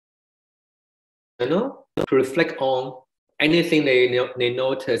then to reflect on anything they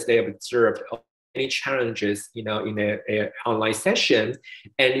noticed, they observed, any challenges, in a online session.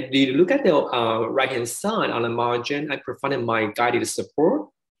 And if you look at the right-hand side on the margin, I provided my guided support.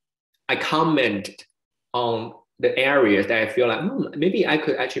 I commented on the areas that I feel like maybe I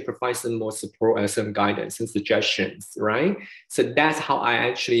could actually provide some more support and some guidance and suggestions, right? So that's how I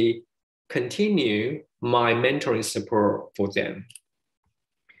actually continue my mentoring support for them.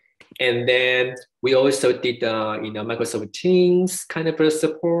 And then we also did Microsoft Teams kind of a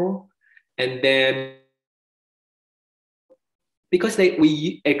support. And then because at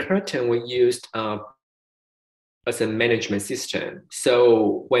Curtin we used as a management system.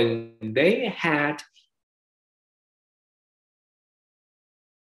 So when they had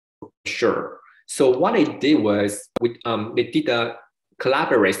so what they did was they did a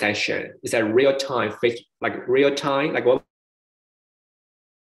collaborate session. It's a real-time, like what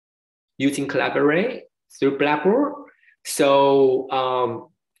using Collaborate through Blackboard. So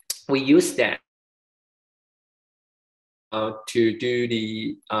we use that to do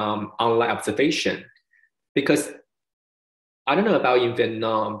the online observation, because I don't know about in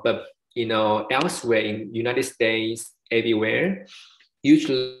Vietnam, but elsewhere in United States, everywhere,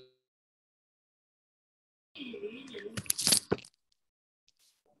 usually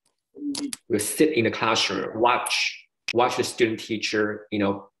we sit in the classroom, watch the student teacher,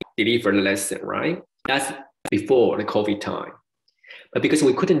 deliver the lesson, right? That's before the COVID time. But because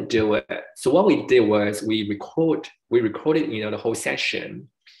we couldn't do it, so what we did was we recorded, the whole session,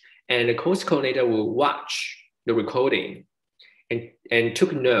 and the course coordinator will watch the recording and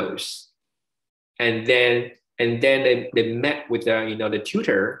took notes, and then they met with the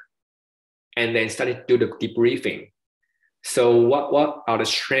tutor, and then started to do the debriefing. So what are the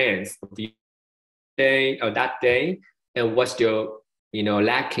strengths of the day or that day, and what's your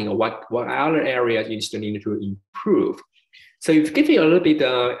lacking, or what other areas you still need to improve. So if give you a little bit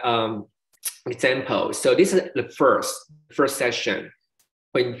example. So this is the first session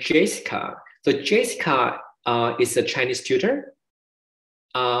when Jessica. So Jessica is a Chinese tutor.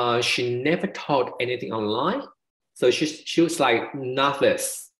 She never taught anything online, so she was like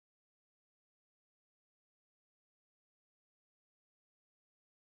novice.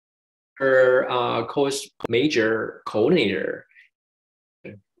 Her course major coordinator,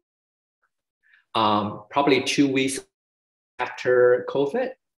 probably 2 weeks after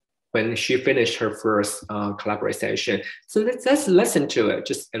COVID, when she finished her first collaboration. So let's listen to it,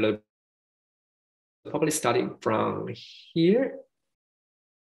 just a little, probably starting from here.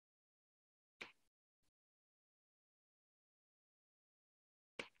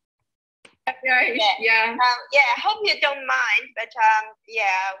 Yeah. I hope you don't mind, but it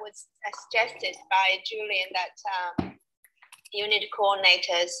was suggested by Julian that unit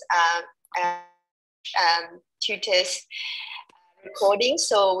coordinators tutors recording,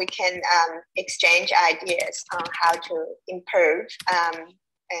 so we can exchange ideas on how to improve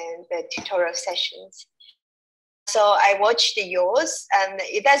and the tutorial sessions. So I watched yours, and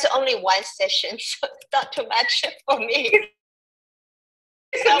there's only one session, so it's not too much for me.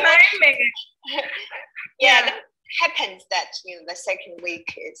 So that happens that the second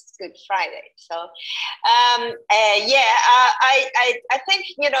week is Good Friday. So I think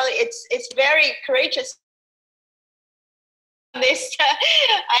it's very courageous. This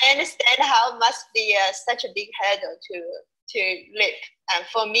I understand how must be such a big hurdle to live, and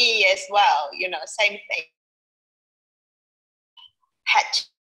for me as well. Same thing. Had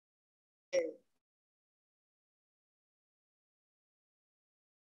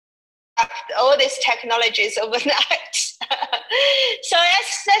all these technologies overnight. So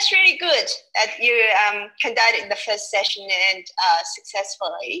that's really good that you conducted the first session and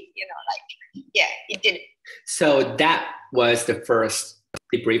successfully, you did it. So that was the first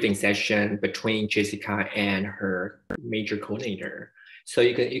debriefing session between Jessica and her major coordinator. So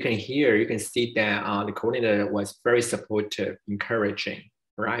you can see that the coordinator was very supportive, encouraging,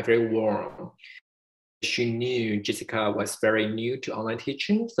 right? Very warm. She knew Jessica was very new to online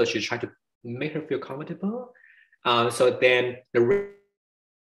teaching, so she tried to make her feel comfortable. So then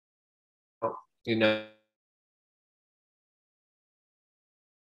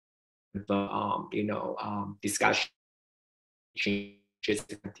discussion,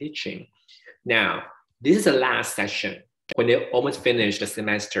 Jessica teaching. Now, this is the last session when they almost finished the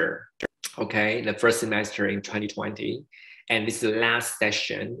semester. Okay, the first semester in 2020. And this is the last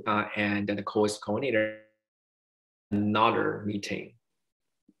session, and then the course coordinator, another meeting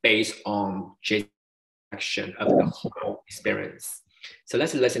based on Jay's section of the whole experience. So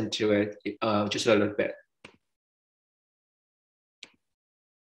let's listen to it just a little bit.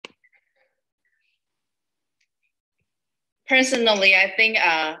 personally, I think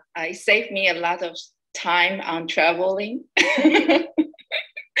it saved me a lot of time on traveling.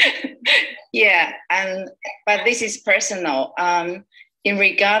 Yeah, but this is personal. In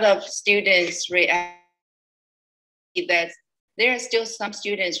regard of students, that there are still some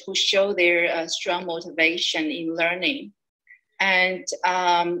students who show their strong motivation in learning. And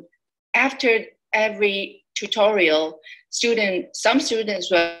after every tutorial, some students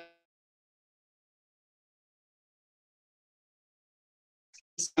will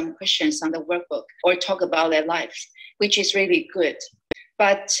some questions on the workbook or talk about their lives, which is really good.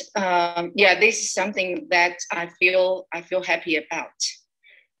 But yeah, this is something that I feel happy about.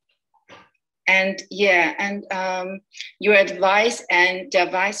 And yeah, and your advice and the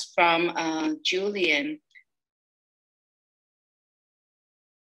advice from Julian,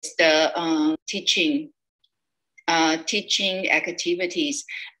 the teaching activities,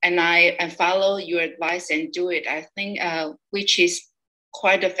 and I follow your advice and do it. I think which is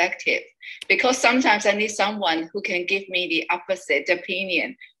quite effective, because sometimes I need someone who can give me the opposite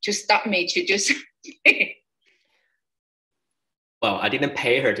opinion to stop me to do something. Well, I didn't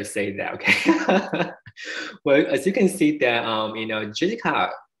pay her to say that, okay? Well, as you can see that, you know,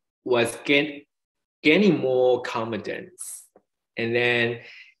 Jessica was gaining more confidence, and then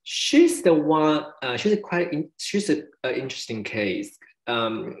she's the one. She's an interesting case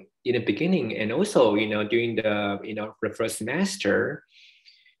in the beginning, and also, you know, during the first semester,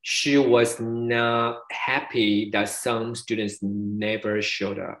 she was not happy that some students never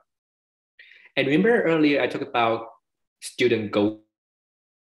showed up. And remember earlier I talked about student ghost.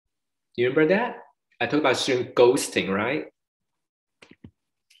 You remember that? I talked about student ghosting, right?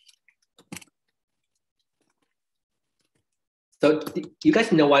 So you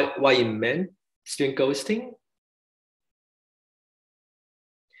guys know what it meant, student ghosting?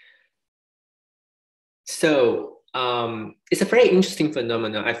 So it's a very interesting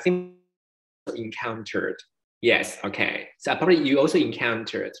phenomenon. I think encountered. Yes, okay. So probably you also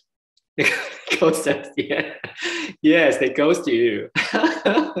encountered ghosted. Yeah. Yes, they ghost you.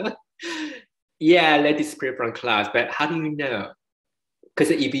 Yeah, they disappear from class. But how do you know? Because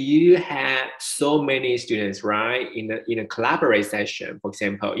if you had so many students, right, in a collaborate session, for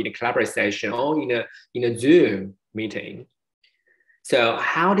example, in a collaborate session or in a Zoom meeting, so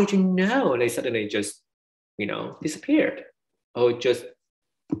how did you know they suddenly just, you know, disappeared or just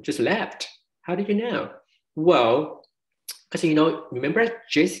left? How did you know? Well, because, you know, remember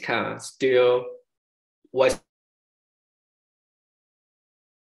Jessica still was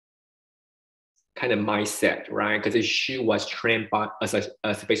kind of mindset, right? Because she was trained as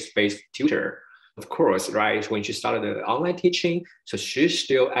a face-to-face tutor, of course, right? When she started the online teaching, so she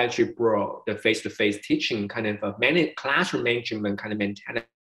still actually brought the face-to-face teaching kind of a classroom management kind of mentality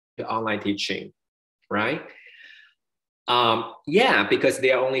to online teaching, right? Yeah, because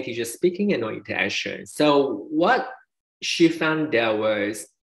they are only teachers speaking and no interaction. So what she found out was,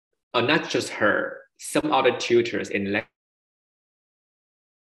 not just her, some other tutors in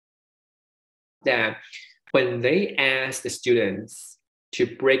that when they ask the students to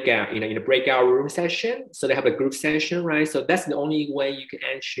break out, in a breakout room session, so they have a group session, right? So that's the only way you can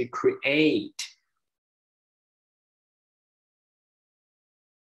actually create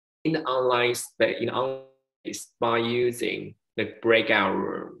in the online space, by using the breakout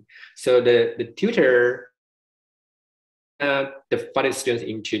room. So the tutor divided students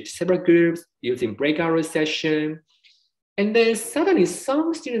into separate groups using breakout room session. And then suddenly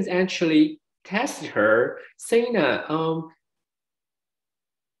some students actually tested her, saying that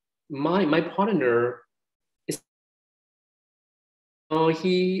my partner is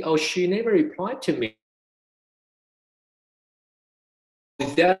he or she never replied to me.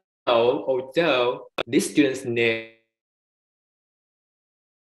 Although these students name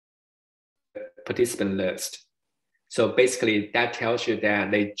participant list. So basically that tells you that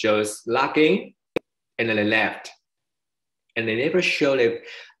they just log in and then they left. And they never showed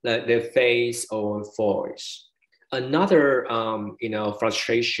their face or voice. Another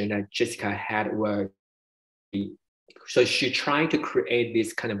frustration that Jessica had was, so she tried to create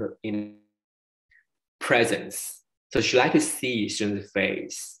this kind of presence. So she liked to see students'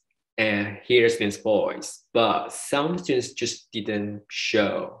 face and hear students' voice, but some students just didn't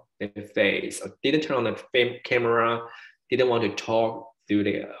show their face or didn't turn on the camera, didn't want to talk through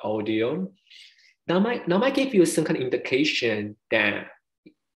the audio. Now might give you some kind of indication that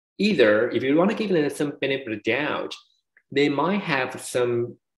either, if you want to give them some benefit of the doubt, they might have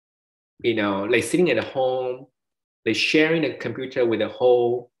some, like sitting at home, they sharing a computer with the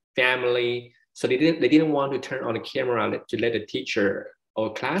whole family. So they didn't want to turn on the camera to let the teacher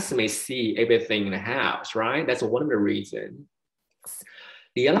or classmates see everything in the house, right? That's one of the reasons.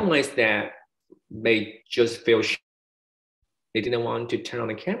 The other one is that they just feel shy. They didn't want to turn on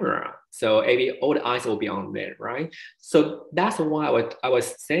the camera. So maybe all the eyes will be on there, right? So that's why I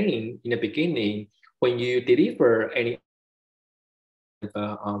was saying in the beginning, when you deliver any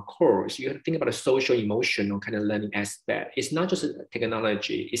course, you have to think about a social emotional kind of learning aspect. It's not just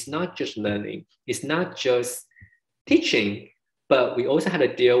technology, it's not just learning, it's not just teaching, but we also have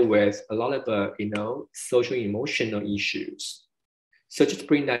to deal with a lot of social emotional issues. So just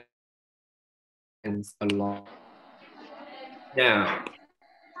bring that along. Now,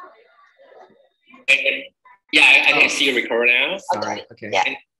 yeah, I can see you record now. Sorry. Okay.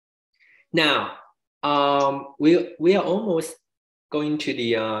 Yeah. Now, we are almost going to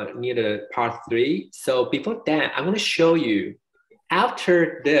the near the part 3. So before that, I'm going to show you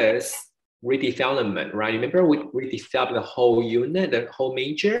after this redevelopment, right? Remember we redeveloped the whole unit, the whole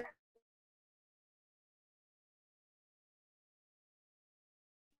major.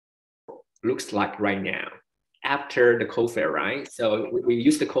 Looks like right now after the COVID, right? So we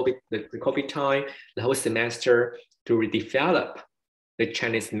used the COVID time, the whole semester to redevelop the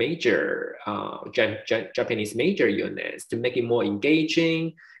Chinese major, Japanese major units to make it more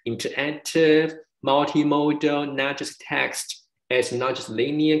engaging, interactive, multimodal, not just text. It's not just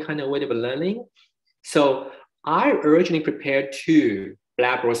linear kind of way of learning. So I originally prepared 2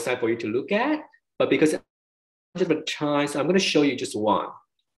 Blackboard sites for you to look at, but because of the time, so I'm going to show you just one,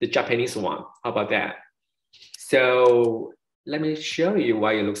 the Japanese one. How about that? So let me show you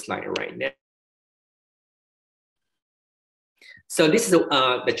what it looks like right now. So this is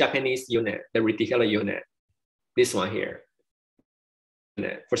the Japanese unit, the redeveloped unit. This one here,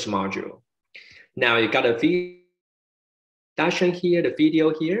 first module. Now you got a discussion here, the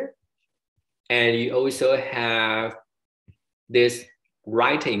video here, and you also have this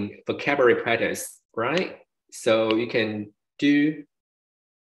writing vocabulary practice, right? So you can do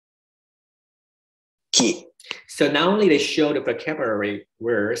key. So not only they show the vocabulary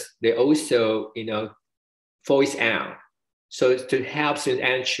words, they also voice out. So to help students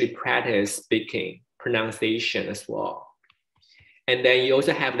actually practice speaking, pronunciation as well. And then you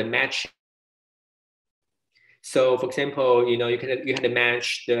also have the match. So for example, you have to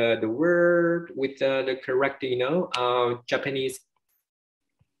match the word with the correct, Japanese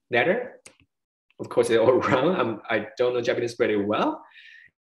letter. Of course, they're all wrong. I don't know Japanese very well.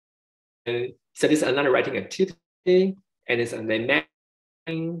 And so this is another writing activity, and it's on the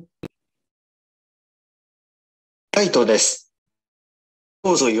matching. カイトです。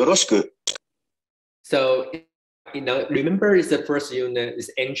どうぞよろしく。 So, remember it's the first unit, it's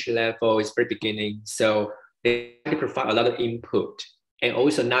entry level, it's very beginning. So they provide a lot of input, and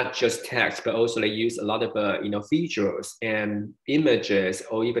also not just text, but also they use a lot of visuals and images,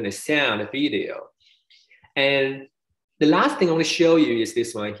 or even a sound, a video. And the last thing I want to show you is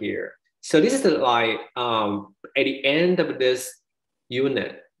this one here. So this is like at the end of this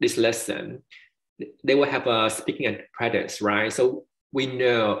unit, this lesson, they will have a speaking and practice, right? So we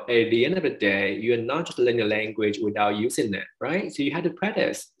know at the end of the day, you're not just learning a language without using it, right? So you have to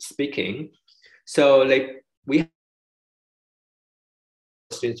practice speaking. So like we have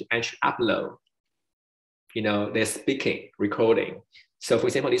students to actually upload, their speaking recording. So for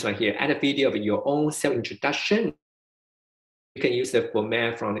example, this one here, add a video of your own self-introduction. You can use the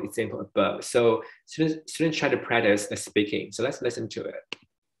format from the example above. So students try to practice the speaking. So let's listen to it.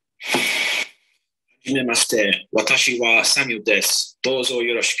 はじめまして、私はサミュです。どうぞ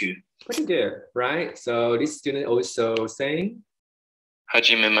よろしく。Pretty good, right? So this student also saying, は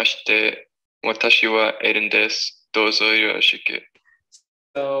じめまして、私はエレンです。どうぞよろしく。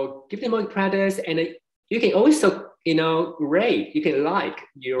So give them more practice, and you can also, rate, you can like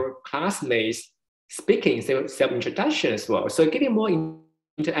your classmates speaking self-introduction as well. So give them more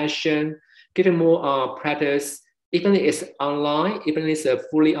interaction, give them more practice. Even if it's online, even if it's a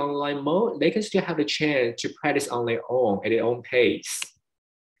fully online mode, they can still have the chance to practice on their own, at their own pace.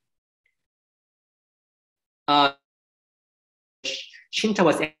 Shinta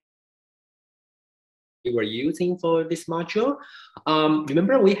was we were using for this module.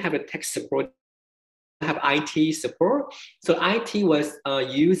 Remember we have a tech support, we have IT support. So IT was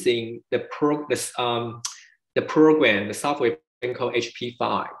using the program, the software called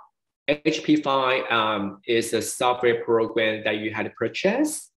HP5. HP5 is a software program that you had to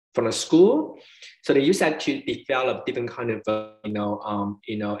purchase from the school. So they use that to develop different kind of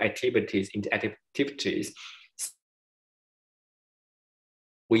activities, interactive activities.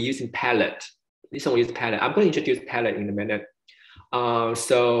 We're using Palette. This one we use Palette. I'm going to introduce Palette in a minute.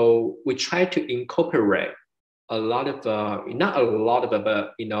 So we try to incorporate a lot of, not a lot of,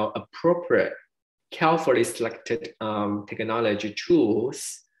 but, you know, appropriate, carefully selected technology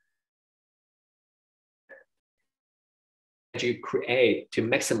tools that you create to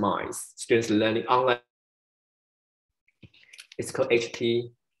maximize students' learning online. It's called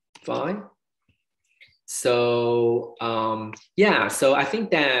HT5. So yeah, so I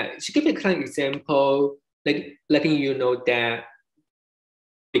think that to give you a kind of example, like letting you know that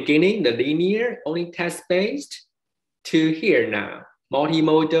beginning the linear, only test-based, to here now,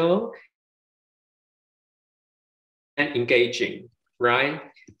 multimodal and engaging, right?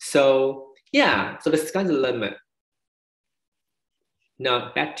 So yeah, so the sky's the limit.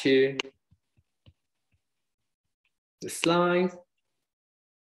 Now back to the slide.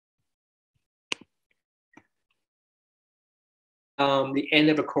 The end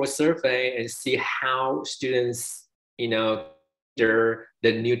of a course survey and see how students, you know, the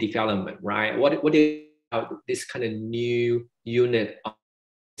new development, right? What is this kind of new unit of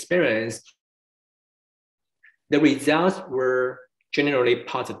experience? The results were generally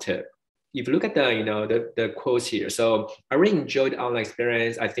positive. If you look at the, you know, the quotes here, so I really enjoyed online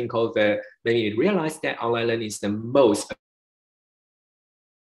experience. I think COVID made me realize that online learning is the most.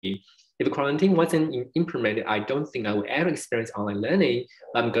 If quarantine wasn't implemented, I don't think I would ever experience online learning.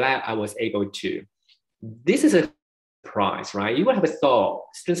 I'm glad I was able to. This is a surprise, right? You would have a thought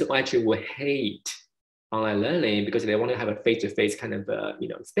students actually would hate online learning because they want to have a face-to-face kind of you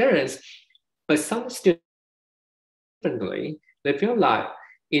know, experience. But some students differently, they feel like,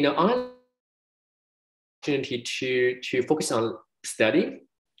 you know, online opportunity to focus on study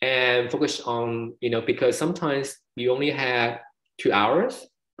and focus on, you know, because sometimes you only have 2 hours.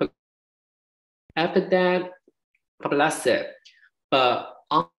 After that, probably that's it. But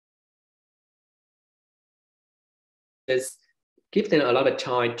just give them a lot of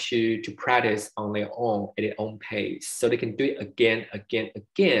time to practice on their own at their own pace, so they can do it again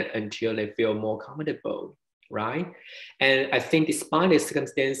until they feel more comfortable, right? And I think despite the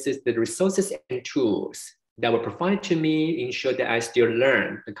circumstances, the resources and tools that were provided to me ensure that I still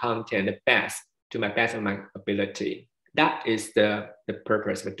learn the content the best to my best of my ability. That is the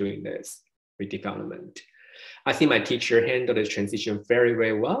purpose of doing this redevelopment. I think my teacher handled the transition very,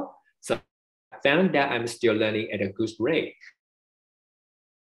 very well. So I found that I'm still learning at a good rate.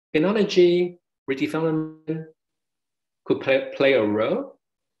 Technology redevelopment could play a role.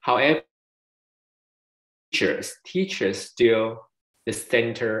 However, teachers still the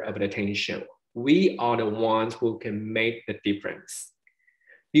center of the attention. We are the ones who can make the difference.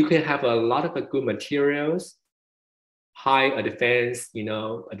 You can have a lot of good materials, high advanced, you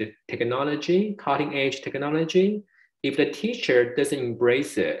know, the technology, cutting edge technology. If the teacher doesn't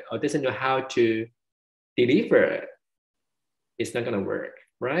embrace it or doesn't know how to deliver it, it's not gonna work,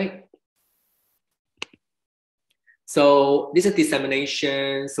 right? So this is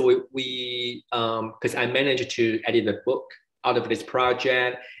dissemination. So we because I managed to edit the book out of this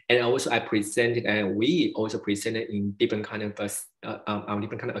project, and also I presented, and we also presented in different kind of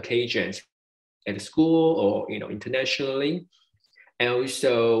occasions at the school or, you know, internationally. And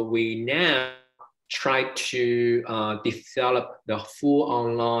also we now try to develop the full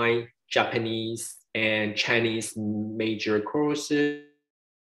online Japanese and Chinese major courses,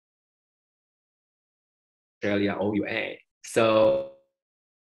 Australia, OUA. So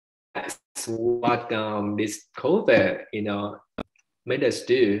that's what this COVID, you know, made us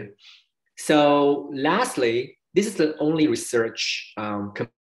do. So lastly, this is the only research I want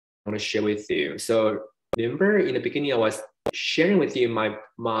to share with you. So remember in the beginning, I was sharing with you my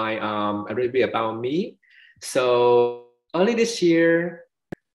a little bit about me. So early this year,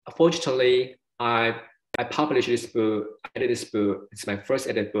 unfortunately, I published this book, I edited this book. It's my first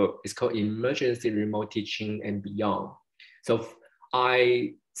edited book. It's called Emergency Remote Teaching and Beyond. So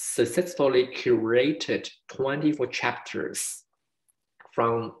I successfully curated 24 chapters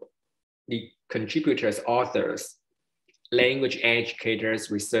from the contributors, authors, language educators,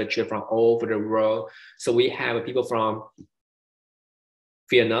 researchers from all over the world. So we have people from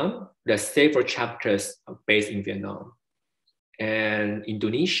Vietnam, the several chapters are based in Vietnam, and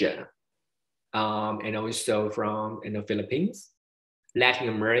Indonesia, and also from the Philippines, Latin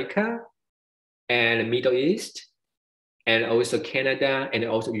America, and the Middle East, and also Canada, and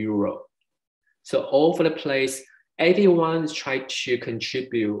also Europe. So all over the place, everyone is trying to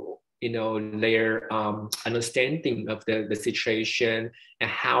contribute, you know, their understanding of the situation and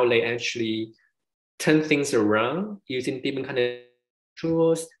how they actually turn things around using different kind of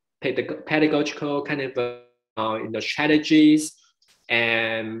tools, pedagogical kind of you know, strategies,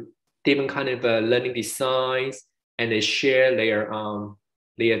 and different kind of learning designs, and they share their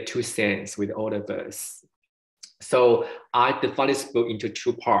 2 cents with all of us. So I divide this book into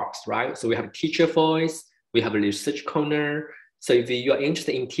two parts, right? So we have a teacher voice, we have a research corner. So if you are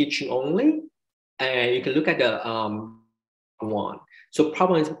interested in teaching only, and you can look at the one. So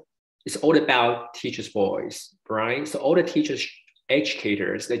problem is all about teacher's voice, right? So all the teachers,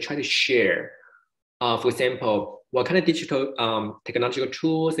 educators, they try to share, for example, what kind of digital technological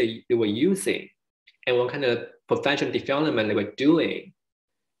tools they were using, and what kind of professional development they were doing.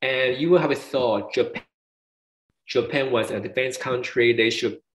 And you will have a thought, Japan was an advanced country, they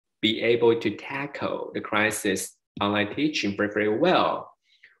should be able to tackle the crisis online teaching very, very well.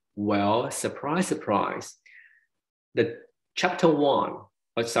 Well, surprise, surprise. The chapter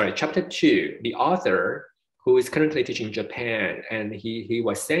 2, the author who is currently teaching in Japan, and he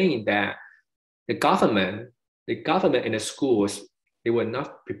was saying that the government and the schools, they were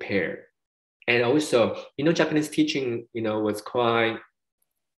not prepared. And also, Japanese teaching, was quite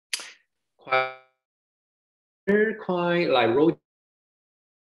like road.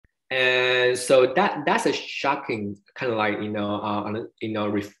 And so that's a shocking kind of like,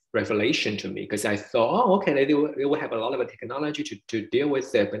 revelation to me, because I thought, oh, okay, they will have a lot of technology to deal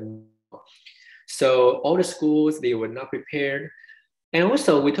with it. But so all the schools, they were not prepared. And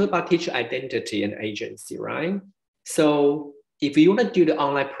also we talk about teacher identity and agency, right? So if you want to do the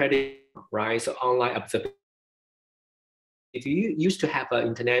online practice, right? So online observation, if you used to have an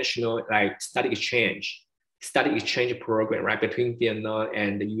international like study exchange program, right, between Vietnam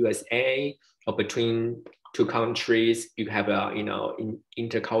and the USA, or between two countries, you have a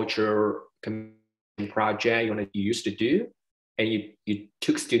intercultural project you used to do, and you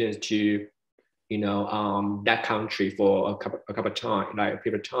took students to that country for a couple of time, like a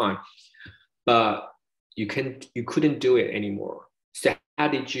period of time, but you couldn't do it anymore. So how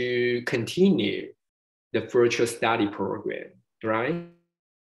did you continue the virtual study program, right?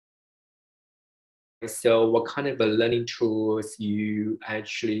 So what kind of learning tools you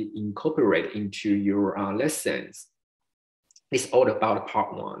actually incorporate into your lessons? It's all about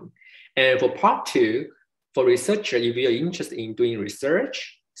part 1. And for part 2, for researcher, if you're interested in doing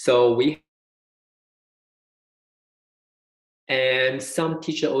research, so and some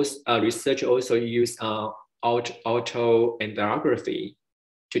researchers also use auto ethnography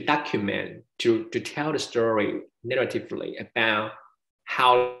to document, to tell the story narratively about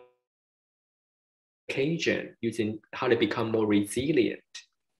how occasion, using how they become more resilient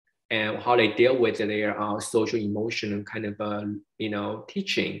and how they deal with their social, emotional kind of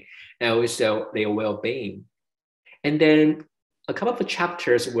teaching, and also their well-being. And then a couple of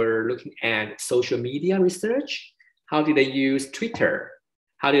chapters were looking at social media research. How do they use Twitter?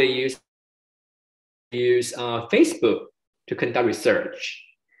 How do they use Facebook to conduct research?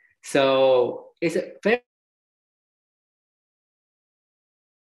 So it's a very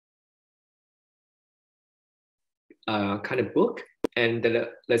kind of book, and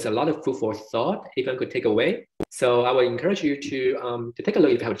there's a lot of food for thought if I could take away. So I would encourage you to take a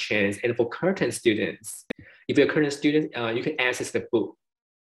look if you have a chance. And for Curtin students, if you're a Curtin student, you can access the book.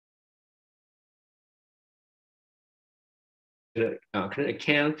 Current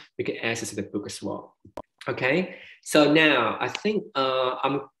account, you can access the book as well. Okay, so now I think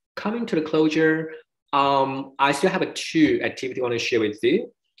I'm coming to the closure. I still have 2 activities I want to share with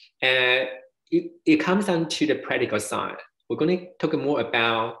you, and it comes down to the practical side. We're going to talk more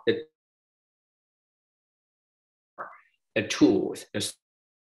about the tools.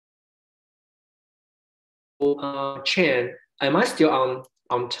 Chen, am I still on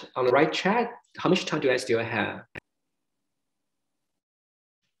the right track? How much time do I still have?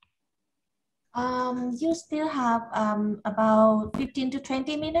 You still have about 15 to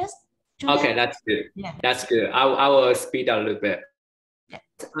 20 minutes. Okay, that's good. Yeah. That's good. I will speed up a little bit. Yeah.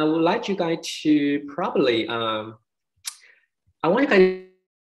 I would like you guys to probably, I want you guys,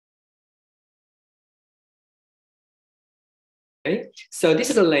 okay? So this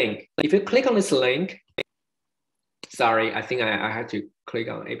is a link. If you click on this link, sorry, I think I had to click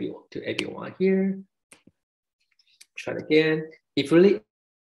on AB1 here. Try it again. If you really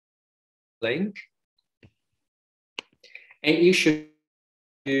link, and you should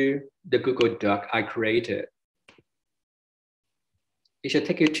do the Google Doc I created. It should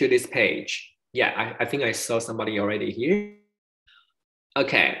take you to this page. Yeah, I think I saw somebody already here.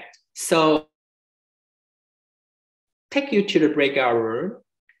 Okay, so take you to the breakout room.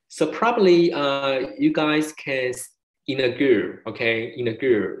 So probably you guys can, in a group,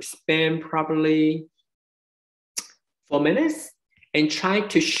 spend probably 4 minutes and try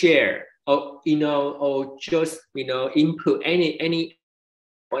to share, or just input any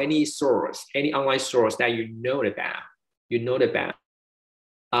source, any online source that you know about.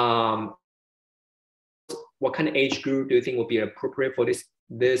 what kind of age group do you think would be appropriate for this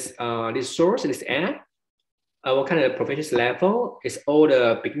source, this app? What kind of proficiency level? Is all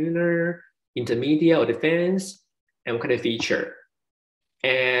the beginner, intermediate, or advanced? And what kind of feature?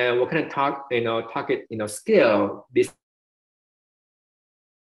 And what kind of target skill this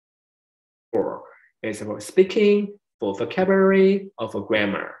for? Is it for speaking, for vocabulary, or for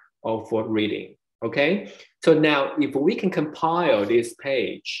grammar, or for reading? Okay. So now, if we can compile this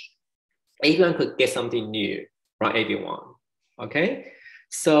page, everyone could get something new from everyone. Okay.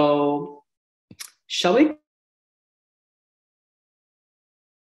 So, shall we?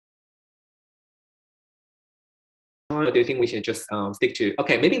 Or do you think we should just stick to,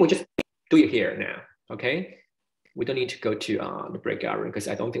 okay, maybe we'll just do it here now, okay? We don't need to go to the breakout room because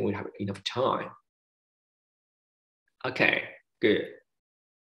I don't think we have enough time. Okay, good.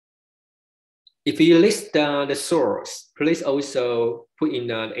 If you list the source, please also put in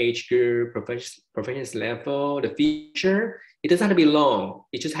the age group, proficiency level, the feature. It doesn't have to be long.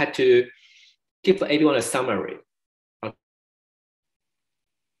 You just have to give everyone a summary. Okay.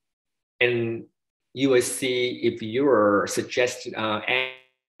 And you will see if your suggested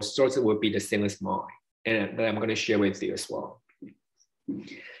source will be the same as mine, and that I'm going to share with you as well.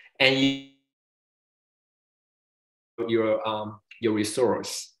 And your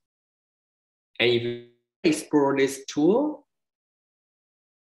resource, and if you explore this tool,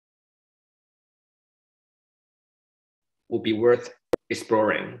 will be worth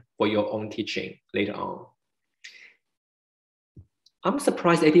exploring for your own teaching later on. I'm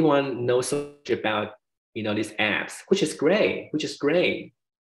surprised everyone knows so much about these apps, which is great.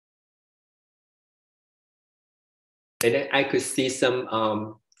 And then I could see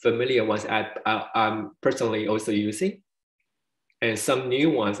some familiar ones I'm personally also using, and some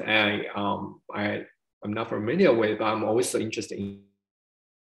new ones I'm not familiar with, but I'm also interested in.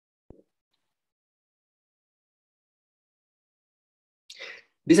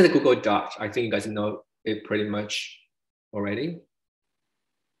 This is a Google Doc. I think you guys know it pretty much already.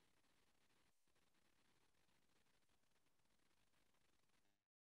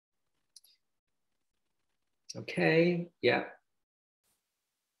 Okay, yeah.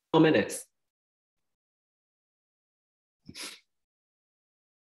 4 minutes.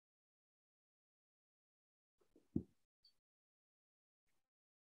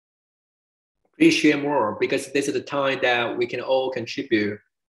 Please share more, because this is the time that we can all contribute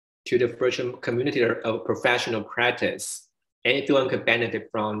to the virtual community of professional practice. Anyone could benefit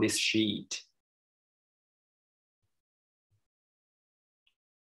from this sheet.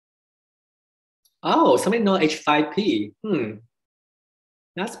 Oh, somebody know H5P.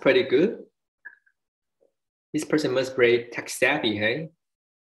 That's pretty good. This person must be tech savvy, hey?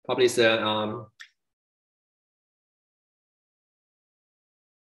 Probably is a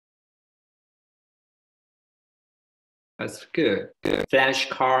that's good.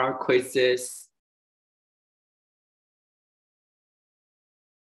 Flashcard quizzes.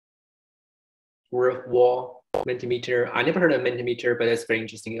 Word wall, Mentimeter. I never heard of Mentimeter, but that's very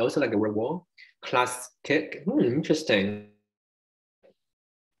interesting. Also like a word wall. Class kick. Interesting.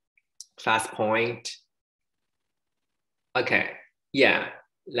 Class point. Okay. Yeah,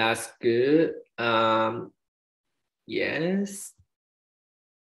 that's good. Yes.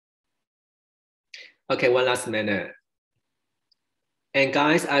 Okay, one last minute. And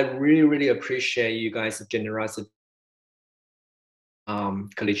guys, I really appreciate you guys' generosity,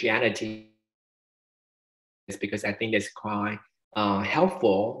 collegiality, because I think it's quite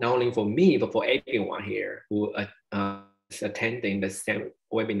helpful, not only for me, but for everyone here who is attending the same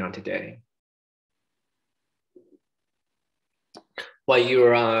webinar today. While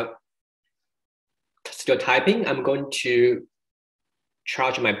you're still typing, I'm going to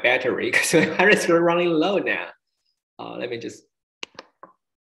charge my battery because my battery is running low now. Let me just.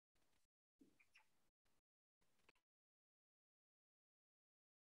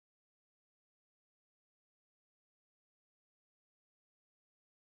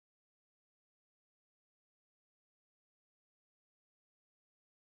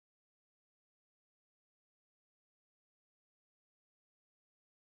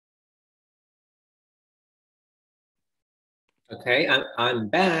 Okay, I'm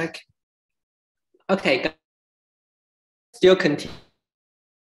back. Okay, still continue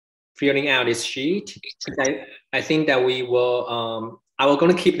filling out this sheet. I think that we will. I will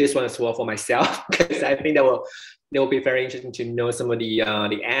going to keep this one as well for myself because I think that will be very interesting to know some of the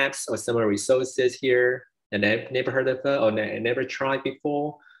apps or some of the resources here that I've never heard of or never tried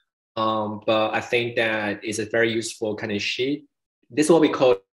before. But I think that is a very useful kind of sheet. This is what we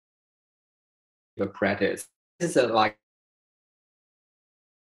call the practice. This is like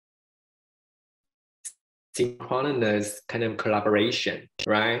synchronous kind of collaboration,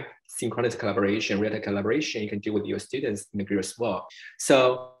 right? Synchronous collaboration, real-time collaboration you can do with your students in the group as well.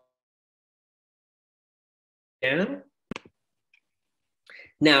 So, yeah.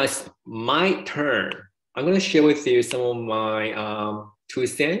 Now it's my turn. I'm going to share with you some of my 2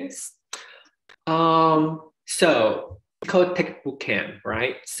 cents. So we call tech bootcamp,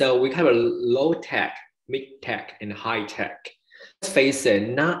 right? So we have a low tech, mid tech, and high tech. Let's face it,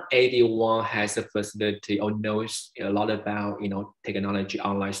 not everyone has a facility or knows a lot about, technology,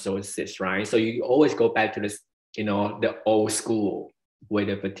 online sources, right? So you always go back to this, the old school way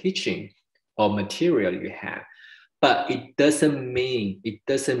of teaching or material you have. But it doesn't mean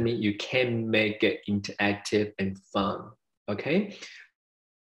you can make it interactive and fun, okay?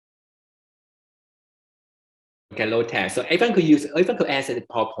 Okay, low tech. So everyone could access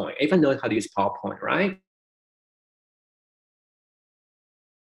PowerPoint. Everyone knows how to use PowerPoint, right?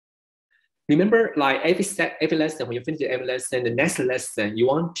 Remember, like every lesson, when you finish every lesson, the next lesson, you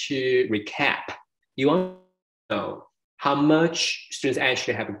want to recap. You want to know how much students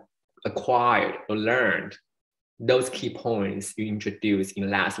actually have acquired or learned those key points you introduced in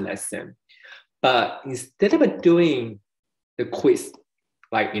last lesson. But instead of doing the quiz,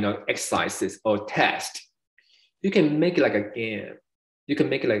 like, exercises or test, you can make it like a game. You can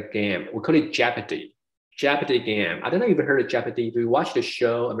make it like a game. We call it Jeopardy. Jeopardy game. I don't know if you heard of Jeopardy. If you watch the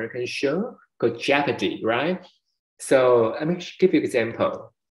show, American show called Jeopardy, right? So let me give you an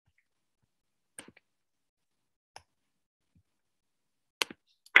example.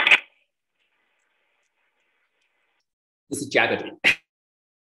 This is Jeopardy.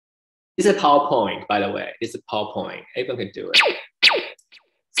 This is a PowerPoint, by the way. This is a PowerPoint. Everyone can do it.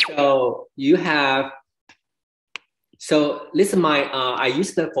 So you have, so this is my, I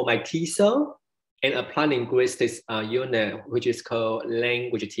used that for my TESOL and Applied Linguistics unit, which is called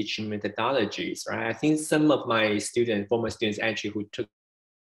Language Teaching Methodologies, right? I think some of my students, former students actually who took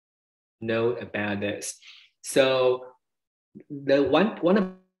know about this. So the one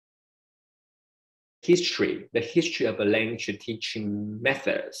of the history of a language teaching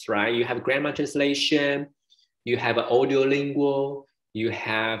methods, right? You have grammar translation, you have audiolingual, you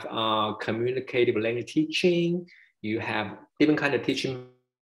have communicative language teaching, you have different kind of teaching.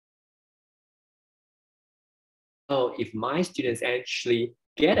 Oh, if my students actually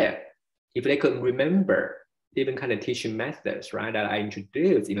get it, if they could remember different kind of teaching methods, right, that I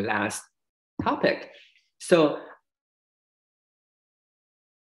introduced in the last topic. So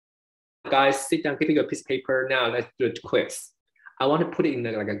guys, sit down, give me a piece of paper now, let's do a quiz. I want to put it in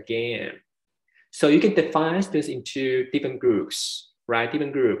like a game. So you can define students into different groups, right?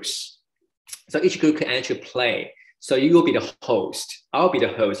 Different groups. So each group can actually play. So you will be the host. I'll be the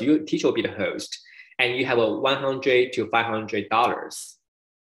host. Your teacher will be the host. And you have a $100 to $500.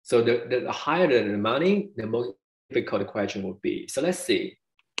 So the higher the money, the more difficult the question will be. So let's see.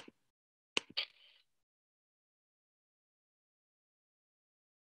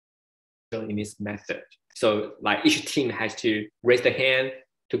 In this method. So like each team has to raise the hand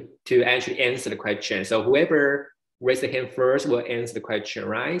to actually answer the question. So whoever raised the hand first will answer the question,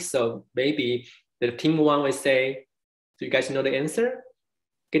 right? So maybe the team one will say, do you guys know the answer?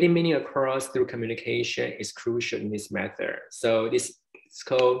 Getting meaning across through communication is crucial in this method. So this is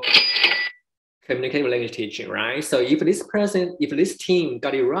called communicative language teaching, right? So if this team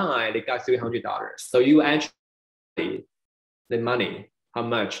got it right, they got $300. So you actually, the money, how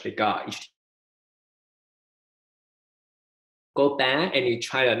much they got each team. Go back and you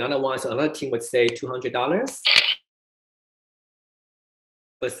try another one. So another team would say $200.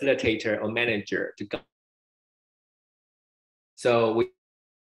 Facilitator or manager to go. So we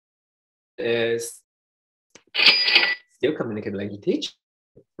is still communicative language teaching,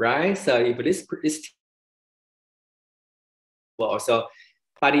 right? So if this well, so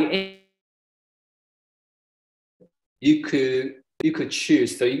by the end, you could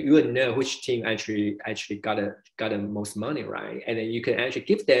choose. So you would know which team actually got the most money, right? And then you can actually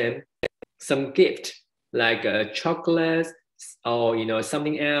give them some gift like a chocolate or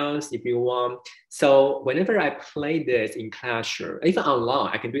something else if you want. So whenever I play this in classroom, even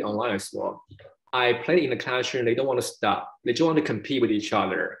online, I can do it online as well. I play it in the classroom. They don't want to stop. They just want to compete with each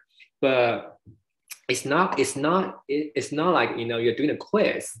other. But it's not like you're doing a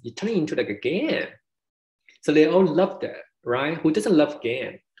quiz. You turn it into like a game. So they all love that, right? Who doesn't love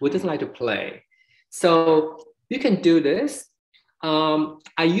game? Who doesn't like to play? So you can do this.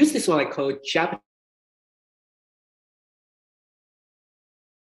 I use this one I call Japanese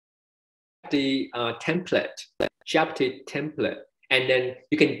template, and then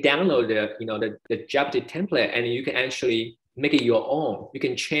you can download the Jeopardy template, and you can actually make it your own. You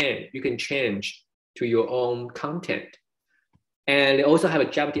can change to your own content. And they also have a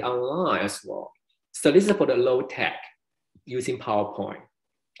Jeopardy online as well. So this is for the low tech using PowerPoint.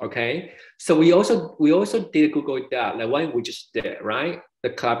 Okay. So we also did Google Doc, like what we just did, right? The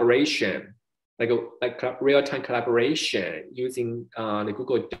collaboration, like real-time collaboration using the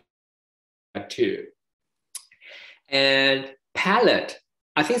Google Doc too. And Palette,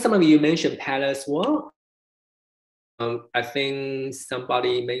 I think some of you mentioned Palette as well. I think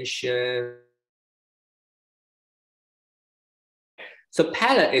somebody mentioned. So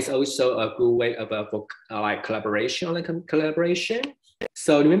Palette is also a good way of like collaboration, collaboration.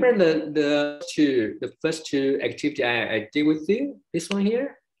 So remember the first two activities I did with you. This one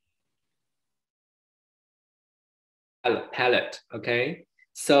here, Palette. Okay.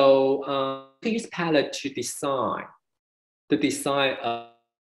 So you can use Palette to design.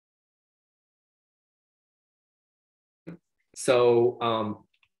 So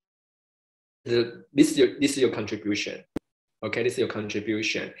this is your contribution. Okay, this is your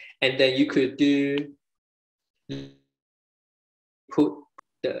contribution, and then you could put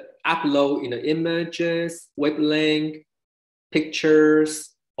the upload in the images, web link,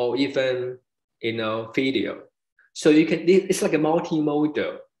 pictures, or even video. So you can. It's like a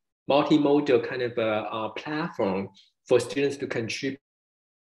multimodal kind of a platform for students to contribute,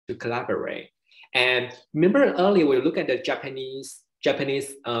 to collaborate. And remember earlier we looked at the Japanese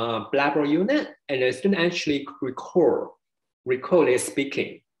Blackboard unit, and the student actually record their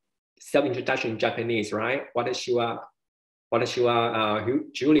speaking, self-introduction in Japanese, right? Watashi wa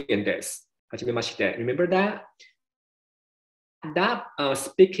Julian desu. Hajimemashite. Remember that? That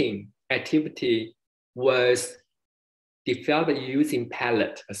speaking activity was developed using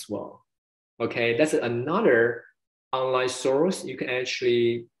Palette as well. Okay, that's another online source you can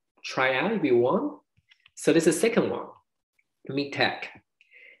actually try out if you want. So this is the second one, Meet Tech.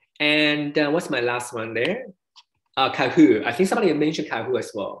 And what's my last one there? Kahoot. I think somebody mentioned Kahoot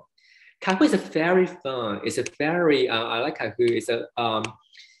as well. Kahoot is a very fun. It's a very I like Kahoot.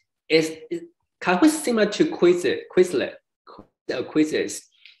 Kahoot is similar to Quizlet.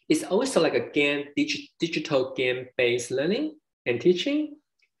 It's also like a game, digital game-based learning and teaching.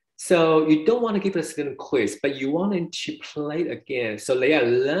 So you don't want to give a student quiz, but you want them to play it again. So they are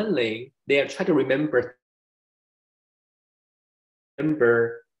learning. They are trying to remember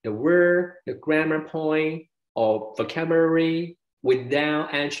the word, the grammar point, or vocabulary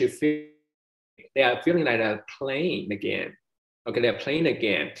without actually feeling. They are feeling like they're playing again. Okay, they're playing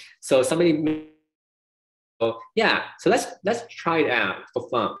again. So somebody, yeah. So let's try it out for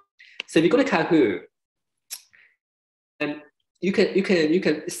fun. So if you go to Kahoot, and you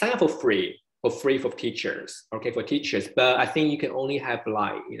can sign up for free for teachers. Okay, for teachers. But I think you can only have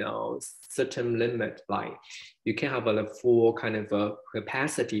like certain limit. Like you can have a full kind of a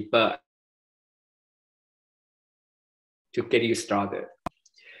capacity, but to get you started.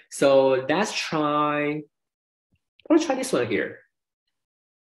 So let's try. Let's try this one here.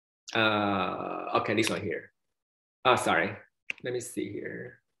 Okay, this one here. Oh, sorry. Let me see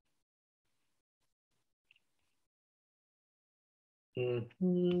here.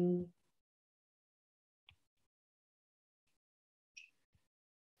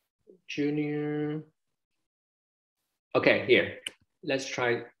 Junior. Okay, here. Let's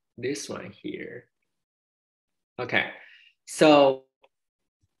try this one here. Okay, so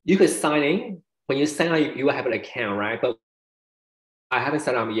you could sign in. When you sign up, you will have an account, right? But I haven't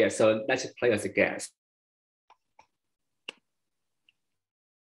signed up yet, so let's just play as a guest.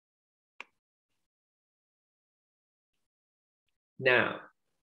 Now,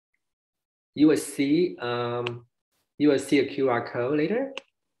 you will see a QR code later.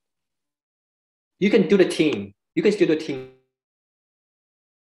 You can do the team. You can still do team.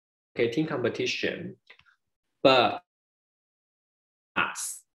 Okay, team competition, but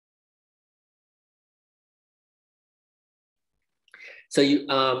us. So you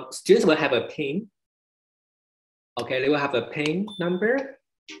students will have a PIN. Okay, they will have a PIN number.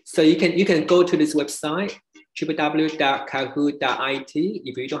 So you can go to this website, www.kahoot.it.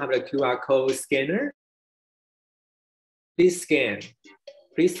 If you don't have the QR code scanner, please scan.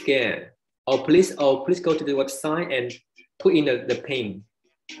 Or please go to the website and put in the PIN.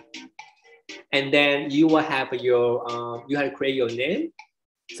 And then you will have your you have to create your name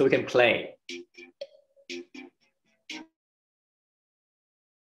so we can play.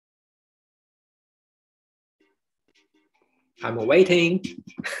 I'm waiting.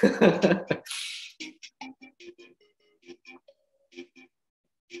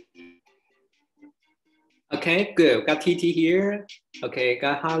 Okay, good. Got TT here. Okay,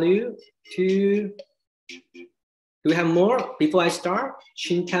 got Halu, 2. Do we have more before I start?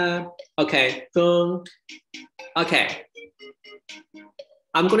 Shinta. Okay. Boom. Okay.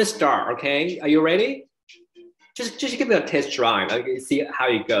 I'm gonna start. Okay. Are you ready? Just give it a test drive. Okay, see how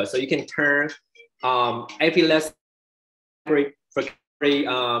it goes. So you can turn every lesson, every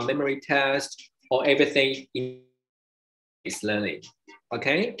memory test, or everything in learning.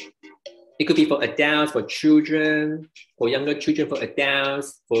 Okay. It could be for adults, for children, for younger children, for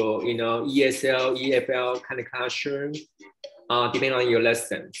adults, for ESL, EFL kind of classroom, depending on your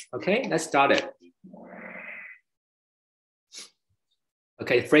lessons. Okay, let's start it.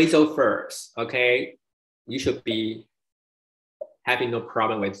 Okay, phrasal first. Okay, you should be having no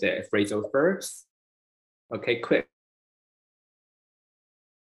problem with it. Phrasal first. Okay, quick.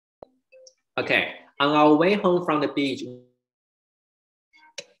 Okay, on our way home from the beach.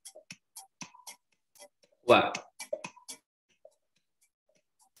 What?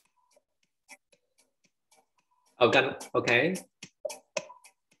 Oh, got okay.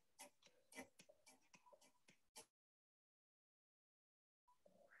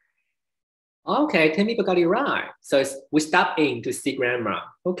 Okay, 10 people got it right. So we stop in to see grammar.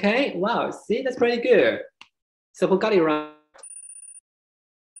 Okay, wow, see, that's pretty good. So who got it right?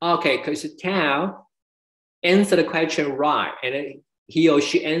 Okay, because Tao answer the question right, and then he or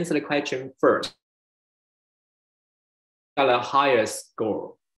she answer the question first. Got a higher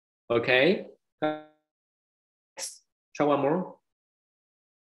score. Okay. Try one more.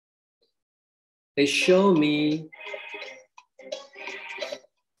 They show me.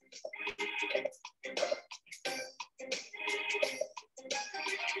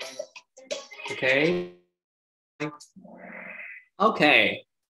 Okay. Okay.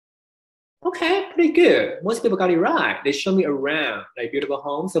 Okay, pretty good. Most people got it right. They show me around like beautiful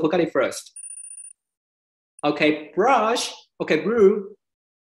home. So who got it first? Okay, brush. Okay, brew.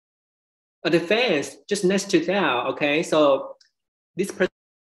 The fence just next to that. Okay, so this person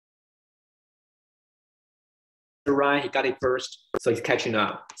right, he got it first, so he's catching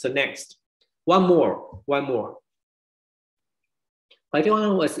up. So next, one more.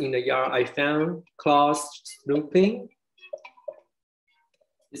 Everyone was in the yard. I found claws snooping.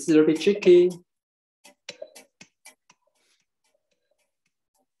 This is a little bit tricky.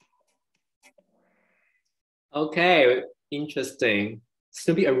 Okay, interesting.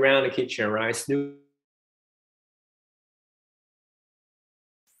 Snoopy around the kitchen, right? Snoop.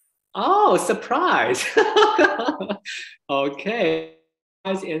 Oh, surprise. Okay.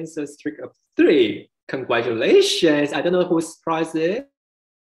 Nice answer, streak of 3. Congratulations. I don't know whose prize it is.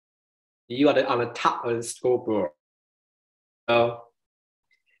 You are on the top of the scoreboard.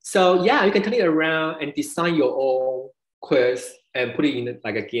 So yeah, you can turn it around and design your own quiz and put it in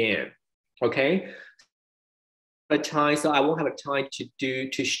like a game. Okay. Time, so I won't have a time to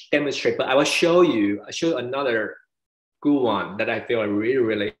demonstrate, but I will show you. I'll show you another good one that I feel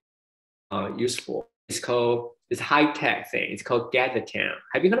really useful. It's called this high-tech thing. It's called Gather Town.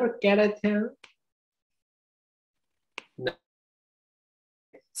 Have you heard of Gather Town? No.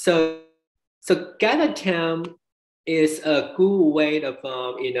 So Gather Town is a good way of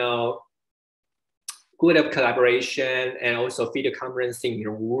good of collaboration and also video conferencing in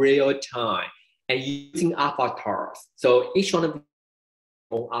real time. And using avatars. So each one of them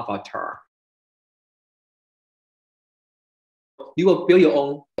own avatar. You will build your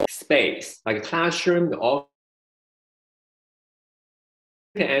own space, like a classroom, or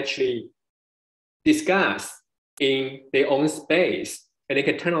you can actually discuss in their own space, and they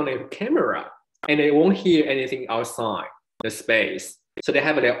can turn on their camera, and they won't hear anything outside the space. So they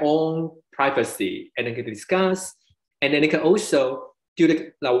have their own privacy, and they can discuss, and then they can also do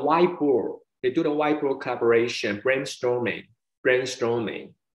the whiteboard. They do the whiteboard collaboration, brainstorming.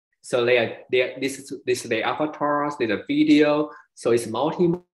 So this is the avatars, there's a video, so it's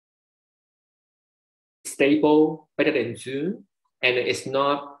stable, better than Zoom, and it's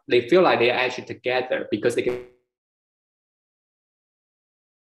not. They feel like they are actually together because they can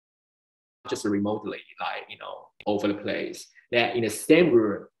just remotely, like over the place. They're in the same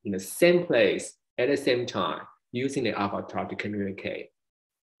room, in the same place, at the same time, using the avatar to communicate.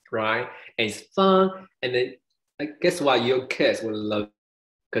 Right, and it's fun, and then guess what? Your kids will love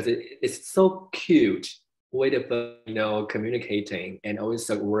because it's so cute way of communicating and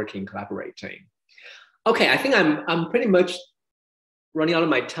also working, collaborating. Okay, I think I'm pretty much running out of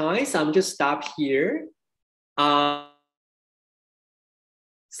my time, so I'm just stop here. So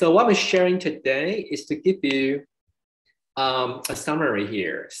what I'm sharing today is to give you a summary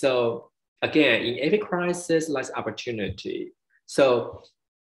here. So again, in every crisis lies opportunity. So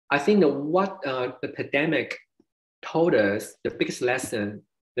I think that what the pandemic told us, the biggest lesson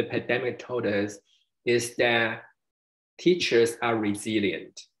the pandemic told us is that teachers are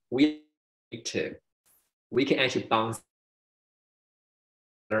resilient. We can actually bounce,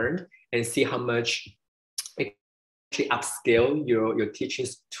 learn, and see how much it actually upscale your teaching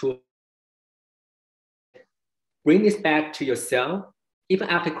tool. Bring this back to yourself. Even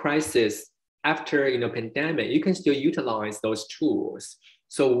after crisis, after pandemic, you can still utilize those tools.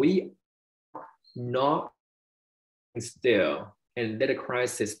 So we not still and let the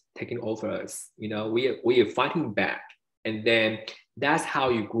crisis taking over us. We are fighting back, and then that's how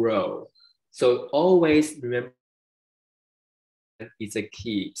you grow. So always remember, it's a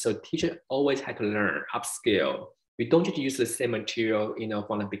key. So teachers always have to learn, upskill. You don't just use the same material,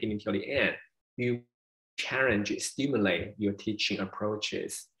 from the beginning till the end. You challenge, stimulate your teaching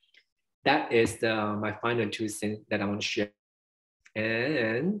approaches. That is my final 2 cents that I want to share.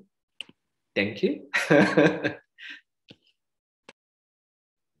 And thank you.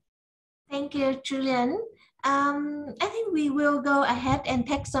 Thank you, Julian. I think we will go ahead and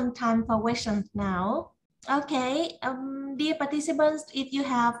take some time for questions now. Okay, dear participants, if you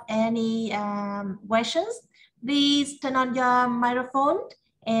have any questions, please turn on your microphone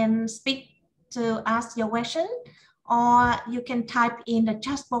and speak to ask your question, or you can type in the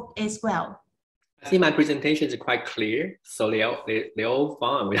chat box as well. I think my presentation is quite clear, so they're all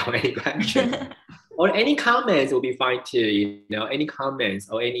fine without any questions. Or any comments will be fine too. Any comments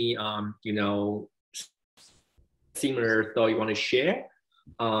or any similar thought you want to share,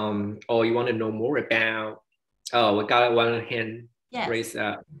 or you want to know more about. Oh, we got one hand raised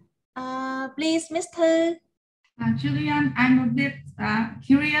up. Please, Mr. Julian, I'm a bit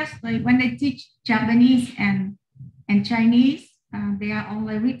curious. Like when they teach Japanese and Chinese, they are all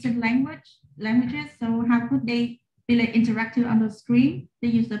written languages. So how could they be interactive on the screen? They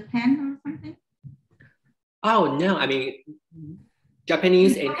use a pen or something? Oh no, I mean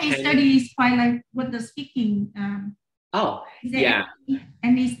Japanese and Chinese study is quite with the speaking.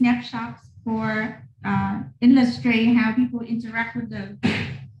 Any snapshots for illustrate how people interact with the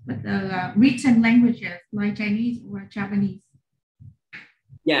written languages like Chinese or Japanese?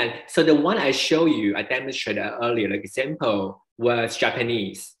 Yeah, so the one I show you, I demonstrated earlier, the example was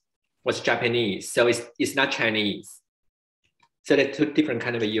Japanese. So it's not Chinese. So they're 2 different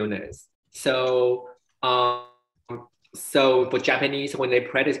kind of units. So for Japanese, when they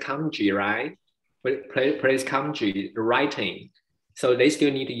practice kanji, right? Practice kanji, the writing. So they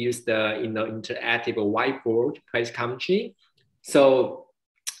still need to use the interactive whiteboard to practice kanji. So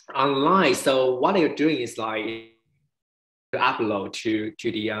online, so what they're doing is to upload to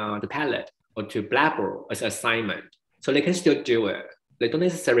the Padlet or to Blackboard as assignment. So they can still do it. They don't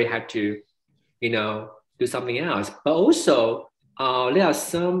necessarily have to, do something else. But also, there are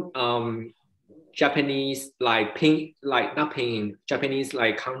some Japanese Japanese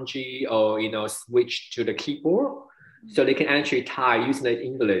like kanji or switch to the keyboard. So they can actually type using the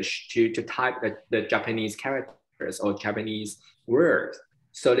English to type the Japanese characters or Japanese words.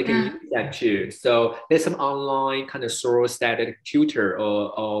 So they can use that too. So there's some online kind of source that the tutor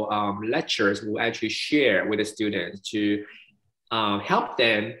or lecturers will actually share with the students to help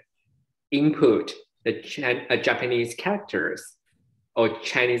them input the Japanese characters or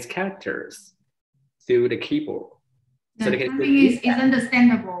Chinese characters through the keyboard. So they can is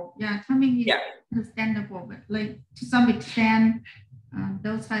understandable. Yeah, typing is understandable, but to some extent,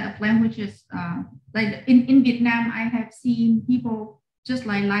 those type of languages, in Vietnam, I have seen people just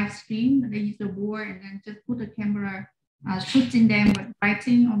live stream. They use the board and then just put the camera shooting them with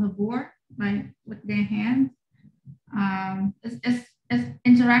writing on the board, with their hands. It's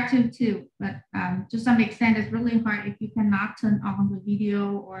interactive too, but to some extent, it's really hard if you cannot turn on the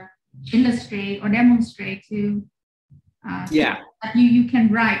video or illustrate or demonstrate to you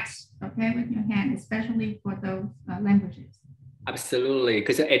can write with your hand, especially for those languages. Absolutely,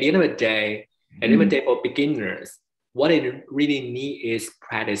 because at the end of the day, for beginners, what they really need is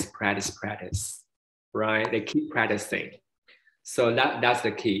practice, right? They keep practicing, so that's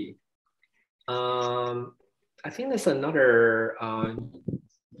the key. I think there's another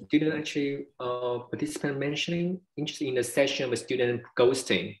student actually participant mentioning interested in the session with student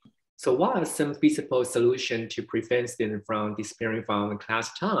ghosting. So what are some feasible solutions to prevent students from disappearing from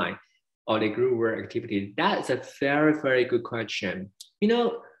class time or the group work activity? That's a very, very good question.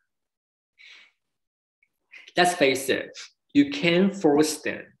 Let's face it, you can't force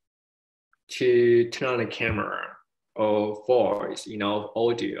them to turn on the camera or voice,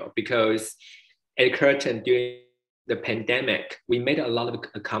 audio, because at Curtin during the pandemic, we made a lot of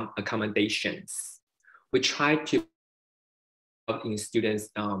accommodations. We tried to in students,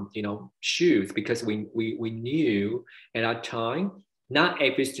 shoes, because we knew at that time not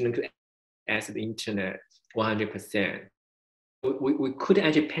every student could access the internet. 100%. We couldn't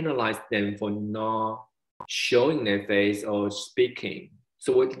actually penalize them for not showing their face or speaking.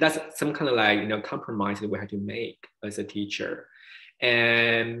 So that's some kind of like, you know, compromise that we have to make as a teacher.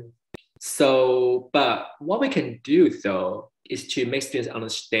 And so, but what we can do though, is to make students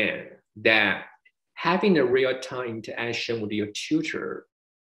understand that having a real-time interaction with your tutor,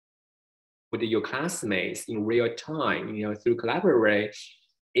 with your classmates in real time, you know, through Collaborate,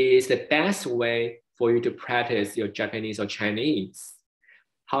 is the best way for you to practice your Japanese or Chinese.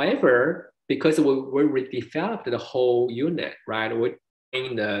 However, because we redeveloped the whole unit, right? We're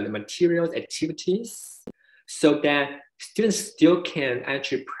doing the materials, activities, so that students still can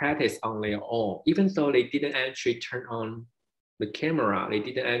actually practice on their own, even though they didn't actually turn on the camera, they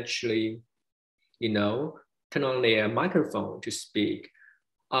didn't actually, you know, turn on their microphone to speak.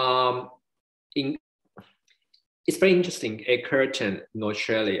 It's very interesting at Curtin in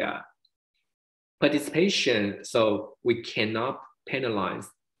Australia, participation, so we cannot penalize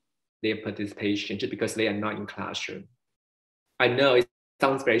their participation just because they are not in classroom. I know it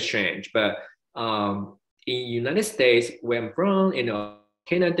sounds very strange, but in United States, where I'm from, in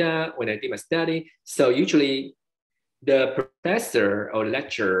Canada, when I did my study, so usually the professor or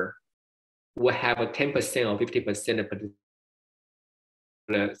lecturer will have a 10% or 50% of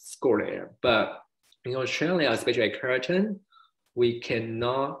the score there. But in Australia, especially at Curtin, we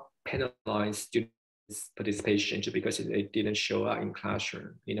cannot penalize students' participation just because they didn't show up in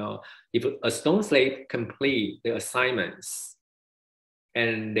classroom. You know, if as long as they complete their assignments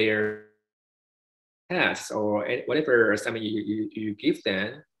and their tests or whatever assignment you give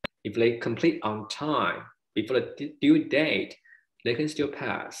them, if they complete on time before the due date, they can still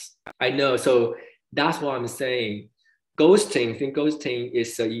pass. I know, so that's what I'm saying. Ghosting, I think ghosting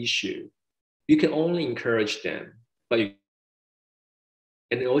is an issue. You can only encourage them, but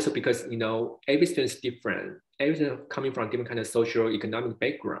and also because, you know, every student is different, every student coming from different kind of social economic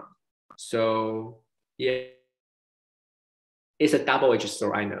background. So yeah, it's a double-edged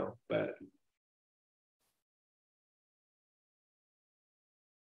sword, I know, but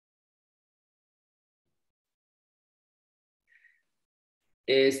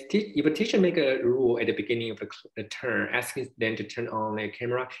if a teacher make a rule at the beginning of the term, asking them to turn on their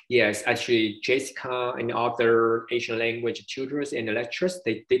camera, yes, actually Jessica and other Asian language tutors and lecturers,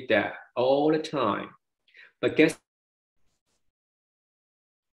 they did that all the time. But guess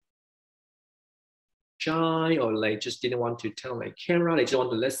shy, or they just didn't want to turn on their camera, they just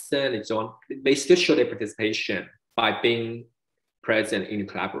want to listen, they still show their participation by being present in the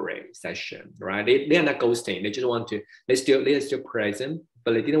Collaborate session, right? They are not ghosting, they just want to, they're still present,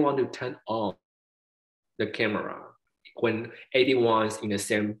 but they didn't want to turn on the camera when everyone's in the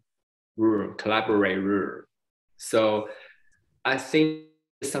same room, Collaborate room. So I think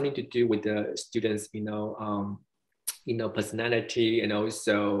it's something to do with the students, you know, personality, and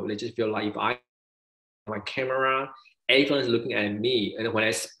also they just feel like if I my camera, everyone's looking at me, and when I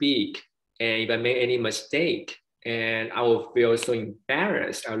speak, and if I make any mistake, and I will feel so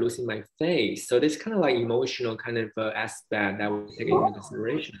embarrassed, I'm losing my face. So there's kind of like emotional kind of aspect that we'll take into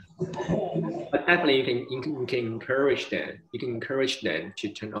consideration. But definitely you can encourage them. You can encourage them to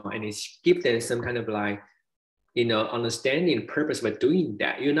turn on and give them some kind of like, you know, understanding purpose by doing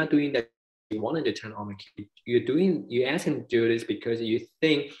that. You're not doing that you wanted to turn on the kid. You ask them to do this because you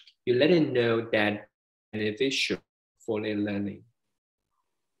think you let them know that beneficial for their learning.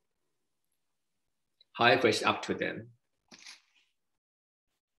 However, it's up to them.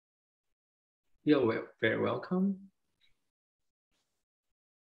 You're very welcome.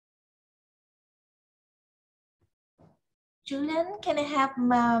 Julian, can I have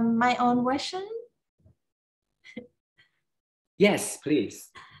my own question? Yes,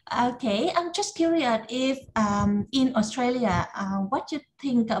 please. Okay, I'm just curious if in Australia, what you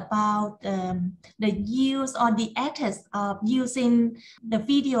think about the use or the ethics of using the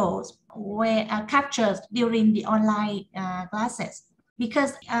videos where captured during the online classes?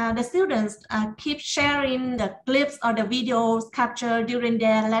 Because the students keep sharing the clips or the videos captured during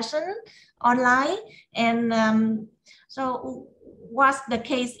their lesson online, and so what's the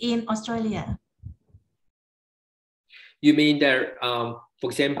case in Australia? You mean that, for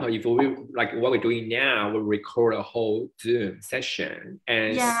example, if we like what we're doing now, we record a whole Zoom session,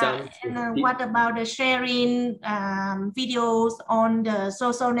 and what about the sharing videos on the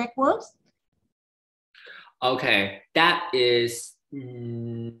social networks? Okay, that is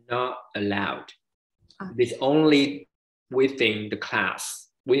not allowed. It's only within the class,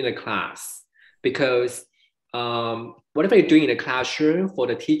 because whatever you're doing in the classroom for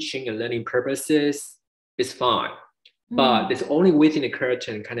the teaching and learning purposes is fine. But it's only within the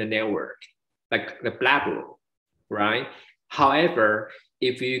Curtin kind of network. like the blabber, right? However,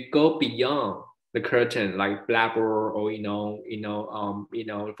 if you go beyond the curtain, like blabber, or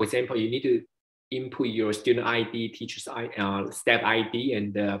for example, you need to input your student ID, teacher's step ID,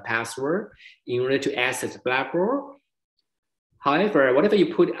 and the password in order to access blabber. However, whatever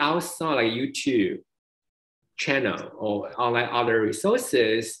you put outside, like YouTube channel or online other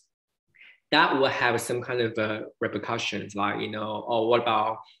resources, that will have some kind of repercussions, like, or what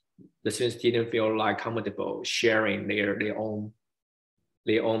about the students didn't feel like comfortable sharing their own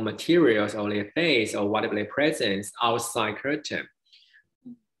materials or their face or whatever their presence outside curtain.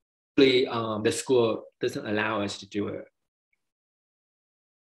 The school doesn't allow us to do it.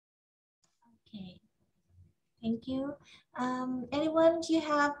 Okay, thank you. Anyone, do you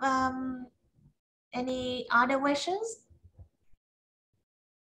have any other questions?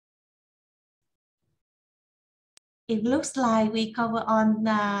 It looks like we cover on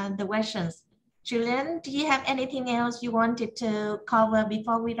the questions. Julian, do you have anything else you wanted to cover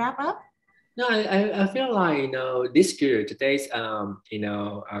before we wrap up? No, I feel like, this year, today's,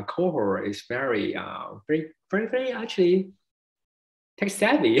 cohort is very actually tech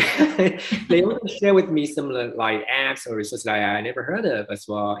savvy. They also share with me some like apps or resources that I never heard of as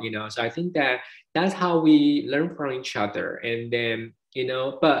well, so I think that's how we learn from each other. And then,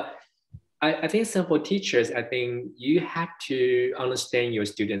 but I think some for teachers, I think you have to understand your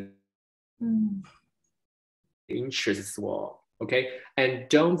students' interests as well. Okay, and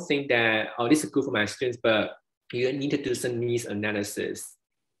don't think that, oh, this is good for my students, but you need to do some needs analysis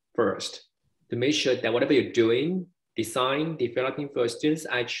first to make sure that whatever you're doing, developing for students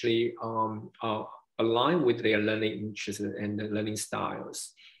actually align with their learning interests and the learning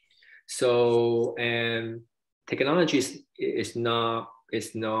styles. So, and technology is not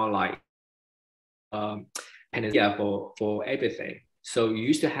like panacea for everything. So you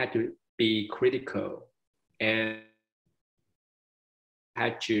used to have to be critical and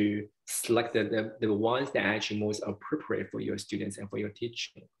had to select the ones that are actually most appropriate for your students and for your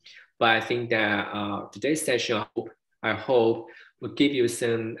teaching. But I think that today's session, I hope will give you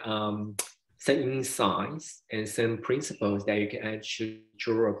some insights and some principles that you can actually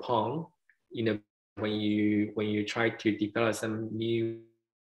draw upon, when you try to develop some new.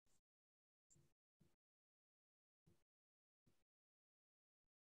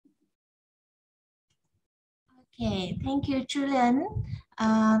 Okay, thank you, Julian.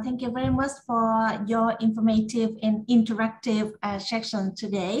 Thank you very much for your informative and interactive section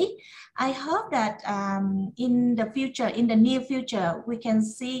today. I hope that in the near future, we can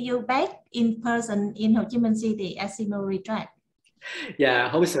see you back in person in Ho Chi Minh City at SEAMEO retreat. Yeah, I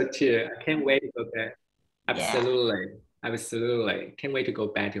hope so too. I can't wait to go back. Absolutely, absolutely. Can't wait to go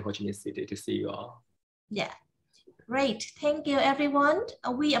back to Ho Chi Minh City to see you all. Yeah. Great. Thank you, everyone.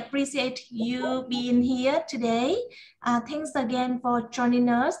 We appreciate you being here today. Thanks again for joining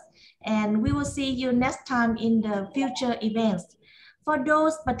us, and we will see you next time in the future events. For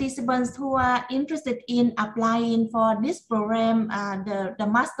those participants who are interested in applying for this program, the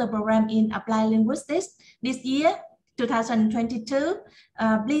master program in Applied Linguistics this year, 2022,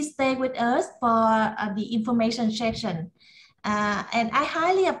 please stay with us for the information section. And I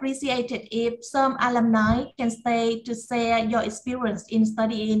highly appreciate it if some alumni can stay to share your experience in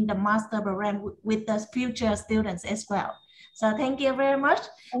studying the master program with the future students as well. So thank you very much.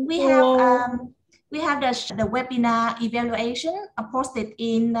 We have the webinar evaluation posted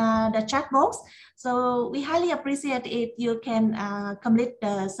in the chat box. So we highly appreciate if you can complete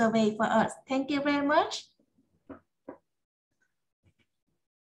the survey for us. Thank you very much.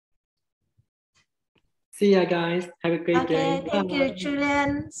 See ya, guys. Have a great day. Thank you,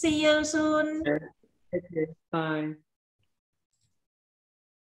 Julian. See you soon. Okay. Bye.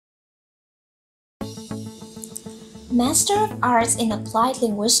 Master of Arts in Applied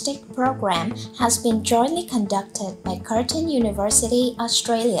Linguistics program has been jointly conducted by Curtin University,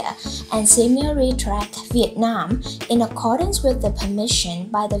 Australia and SEAMEO Retract, Vietnam in accordance with the permission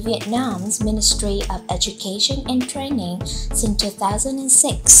by the Vietnam's Ministry of Education and Training since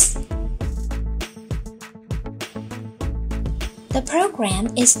 2006. The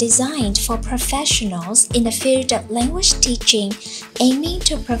program is designed for professionals in the field of language teaching, aiming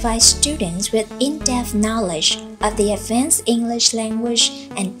to provide students with in-depth knowledge of the advanced English language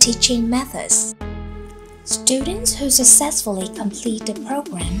and teaching methods. Students who successfully complete the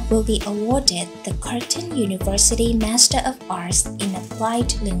program will be awarded the Curtin University Master of Arts in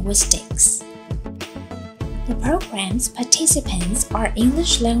Applied Linguistics. The program's participants are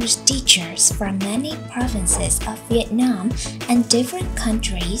English language teachers from many provinces of Vietnam and different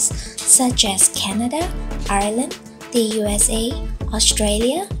countries such as Canada, Ireland, the USA,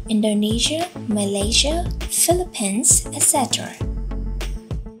 Australia, Indonesia, Malaysia, Philippines, etc.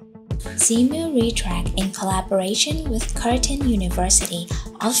 SEAMEO Retrack, in collaboration with Curtin University,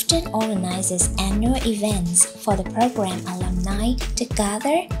 often organizes annual events for the program alumni to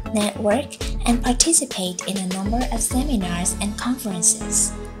gather, network, and participate in a number of seminars and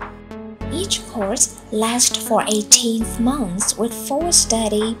conferences. Each course lasts for 18 months with 4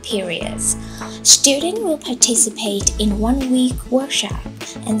 study periods. Students will participate in 1-week workshop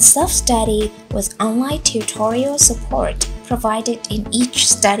and self-study with online tutorial support provided in each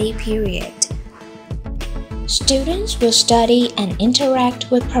study period. Students will study and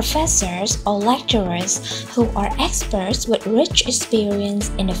interact with professors or lecturers who are experts with rich experience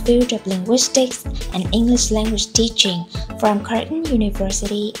in the field of linguistics and English language teaching from Curtin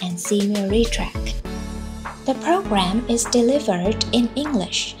University and SEAMEO Retrack. The program is delivered in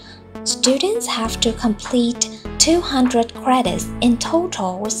English. Students have to complete 200 credits in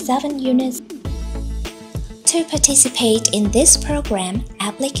total with 7 units. To participate in this program,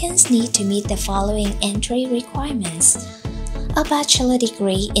 applicants need to meet the following entry requirements: a bachelor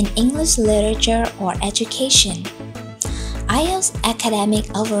degree in English literature or education, IELTS academic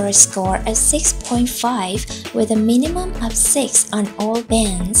overall score of 6.5 with a minimum of 6 on all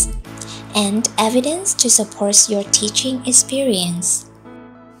bands, and evidence to support your teaching experience.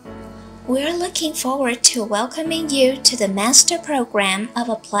 We are looking forward to welcoming you to the Master Program of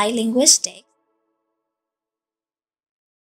Applied Linguistics.